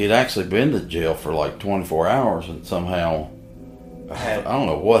 He'd actually been to jail for like 24 hours and somehow, I don't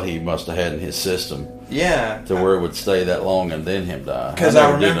know what he must have had in his system Yeah. to where it would stay that long and then him die. 'Cause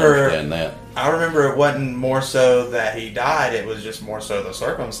never I did remember- understand that. I remember it wasn't more so that he died, it was just more so the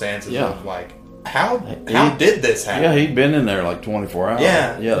circumstances Yeah. of, like, how He- did this happen? Yeah, he'd been in there like 24 hours.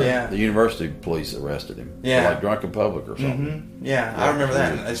 Yeah. The university police arrested him. Yeah. For like drunken public or something. Yeah, I remember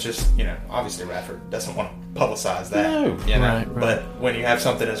that. And it's just, obviously Radford doesn't want to publicize that. No. You know? Right. But when you have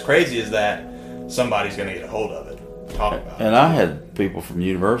something as crazy as that, somebody's going to get a hold of it. talk about. And I had people from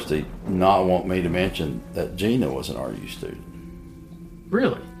university not want me to mention that Gina was an RU student.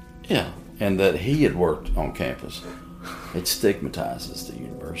 Really? Yeah, and that he had worked on campus. It stigmatizes the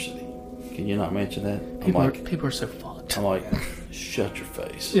university. Can you not mention that? People are so fucked. I'm like, shut your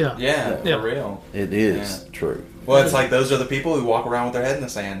face. Yeah. Yeah, Yeah. for real. It is true. Well, it's like those are the people who walk around with their head in the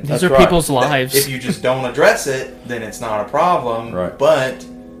sand. These That's are right. people's lives. If you just don't address it, then it's not a problem. Right. But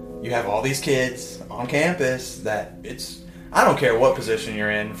you have all these kids on campus that it's, I don't care what position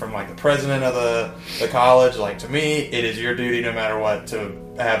you're in, from like the president of the college, like to me, it is your duty no matter what to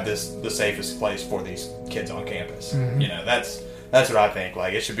have the safest place for these kids on campus. Mm-hmm. You know, that's what I think.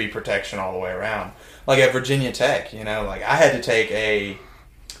 Like, it should be protection all the way around. Like at Virginia Tech, you know, like I had to take a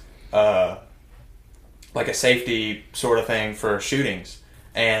safety sort of thing for shootings,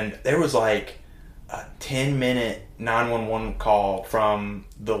 and there was like a 10-minute 911 call from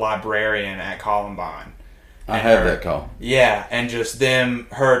the librarian at Columbine. I And had her- that call. Yeah, and just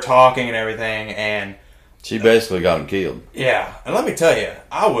her talking and everything, and She basically got him killed. yeah, and let me tell you,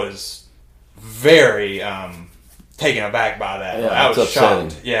 I was very taken aback by that. Yeah, I was it's upsetting.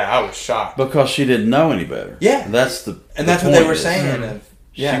 shocked. Yeah, I was shocked. Because she didn't know any better. Yeah. That's And that's what they were saying. And,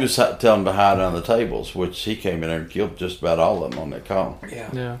 yeah. She was telling them to hide under the tables, which he came in there and killed just about all of them on that call. Yeah.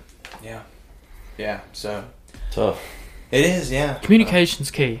 Yeah. Yeah. Yeah. So Tough. it is. Yeah. Communication's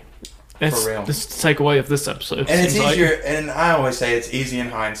key. That's For real. the takeaway of this episode. And it's seems like. easier, and I always say it's easy in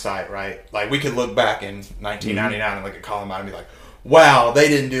hindsight, right? Like, we could look back in 1999 and look at Columbine and be like, wow, they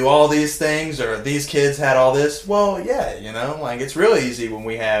didn't do all these things, or these kids had all this. Well, yeah, you know, like, it's really easy when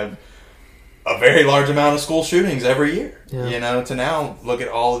we have a very large amount of school shootings every year, Yeah. you know, to now look at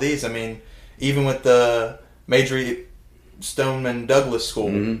all of these. I mean, even with the Major Stoneman Douglas School,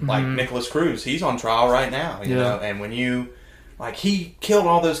 like Nicholas Cruz, he's on trial right now, you Yeah. know, and when you, like, he killed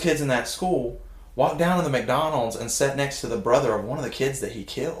all those kids in that school, walked down to the McDonald's and sat next to the brother of one of the kids that he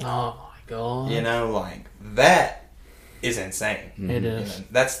killed. Oh my god. You know, like, that is insane. It You is. know,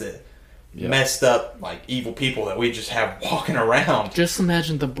 that's the messed up, like, evil people that we just have walking around. Just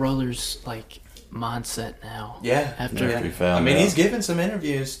imagine the brothers' like mindset now. Yeah. After yeah. We found I mean, out. he's given some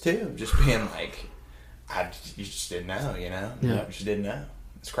interviews, too, just being like, you just didn't know, you know? Yeah. You just didn't know.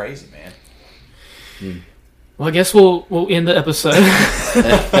 It's crazy, man. Well, I guess we'll end the episode.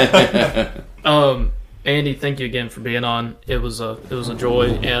 Andy, thank you again for being on. It was a joy,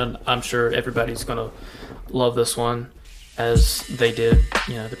 and I'm sure everybody's gonna love this one as they did,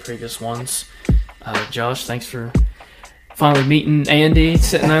 you know, the previous ones. Josh, thanks for finally meeting Andy,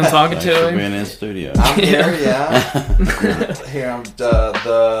 sitting there and talking Thanks to for him. being in studio. I'm here, yeah. Here, I'm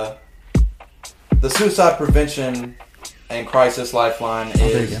the suicide prevention and crisis lifeline there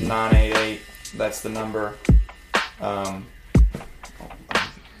you is go. 988. That's the number. Get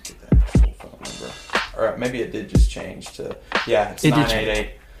that full phone number. Or maybe it did just change to, yeah, it's It did 988.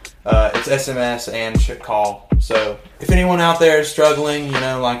 It's SMS and call. So if anyone out there is struggling, you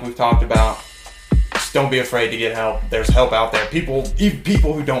know, like we've talked about, just don't be afraid to get help. There's help out there. Even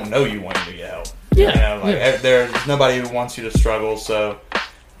people who don't know you want you to get help. Yeah, You know, like yeah. there's nobody who wants you to struggle. So,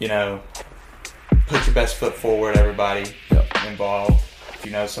 you know, put your best foot forward, everybody involved. If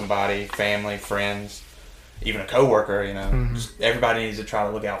you know somebody, family, friends, even a coworker, you know, Mm-hmm. just everybody needs to try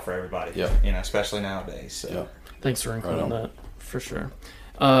to look out for everybody. Yeah. You know, especially nowadays. So. Yeah. Thanks for including Right on. that, for sure.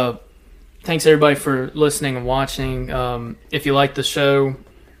 Thanks everybody for listening and watching. If you like the show,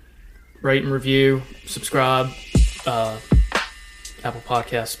 rate and review, subscribe, Apple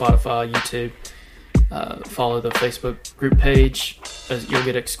Podcasts, Spotify, YouTube. Follow the Facebook group page, as you'll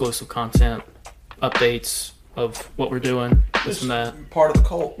get exclusive content, updates of what we're doing, this and that. Part of the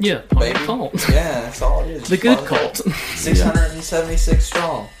cult. Yeah, part baby. of the cult. Yeah, that's all it is. The Part good of cult. 676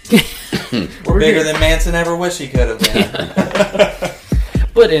 strong. We're bigger than Manson ever wished he could have been.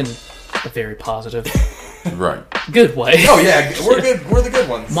 But in a very positive, Right. good way. Oh yeah, we're good. We're the good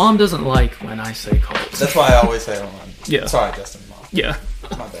ones. Mom doesn't like when I say cult. That's why I always say it on. Yeah. Sorry, Justin. Mom. Yeah.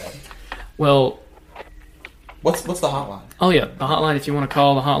 My bad. Well, What's the hotline? oh yeah, the hotline, if you want to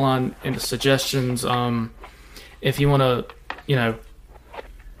call the hotline into suggestions, if you want to, you know,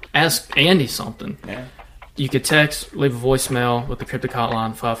 ask Andy something, Yeah. you could text, leave a voicemail with the cryptic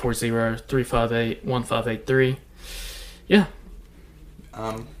hotline, 540-358-1583. Yeah,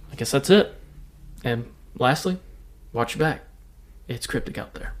 I guess that's it. And lastly, watch your back. It's cryptic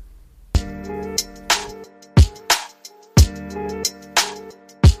out there.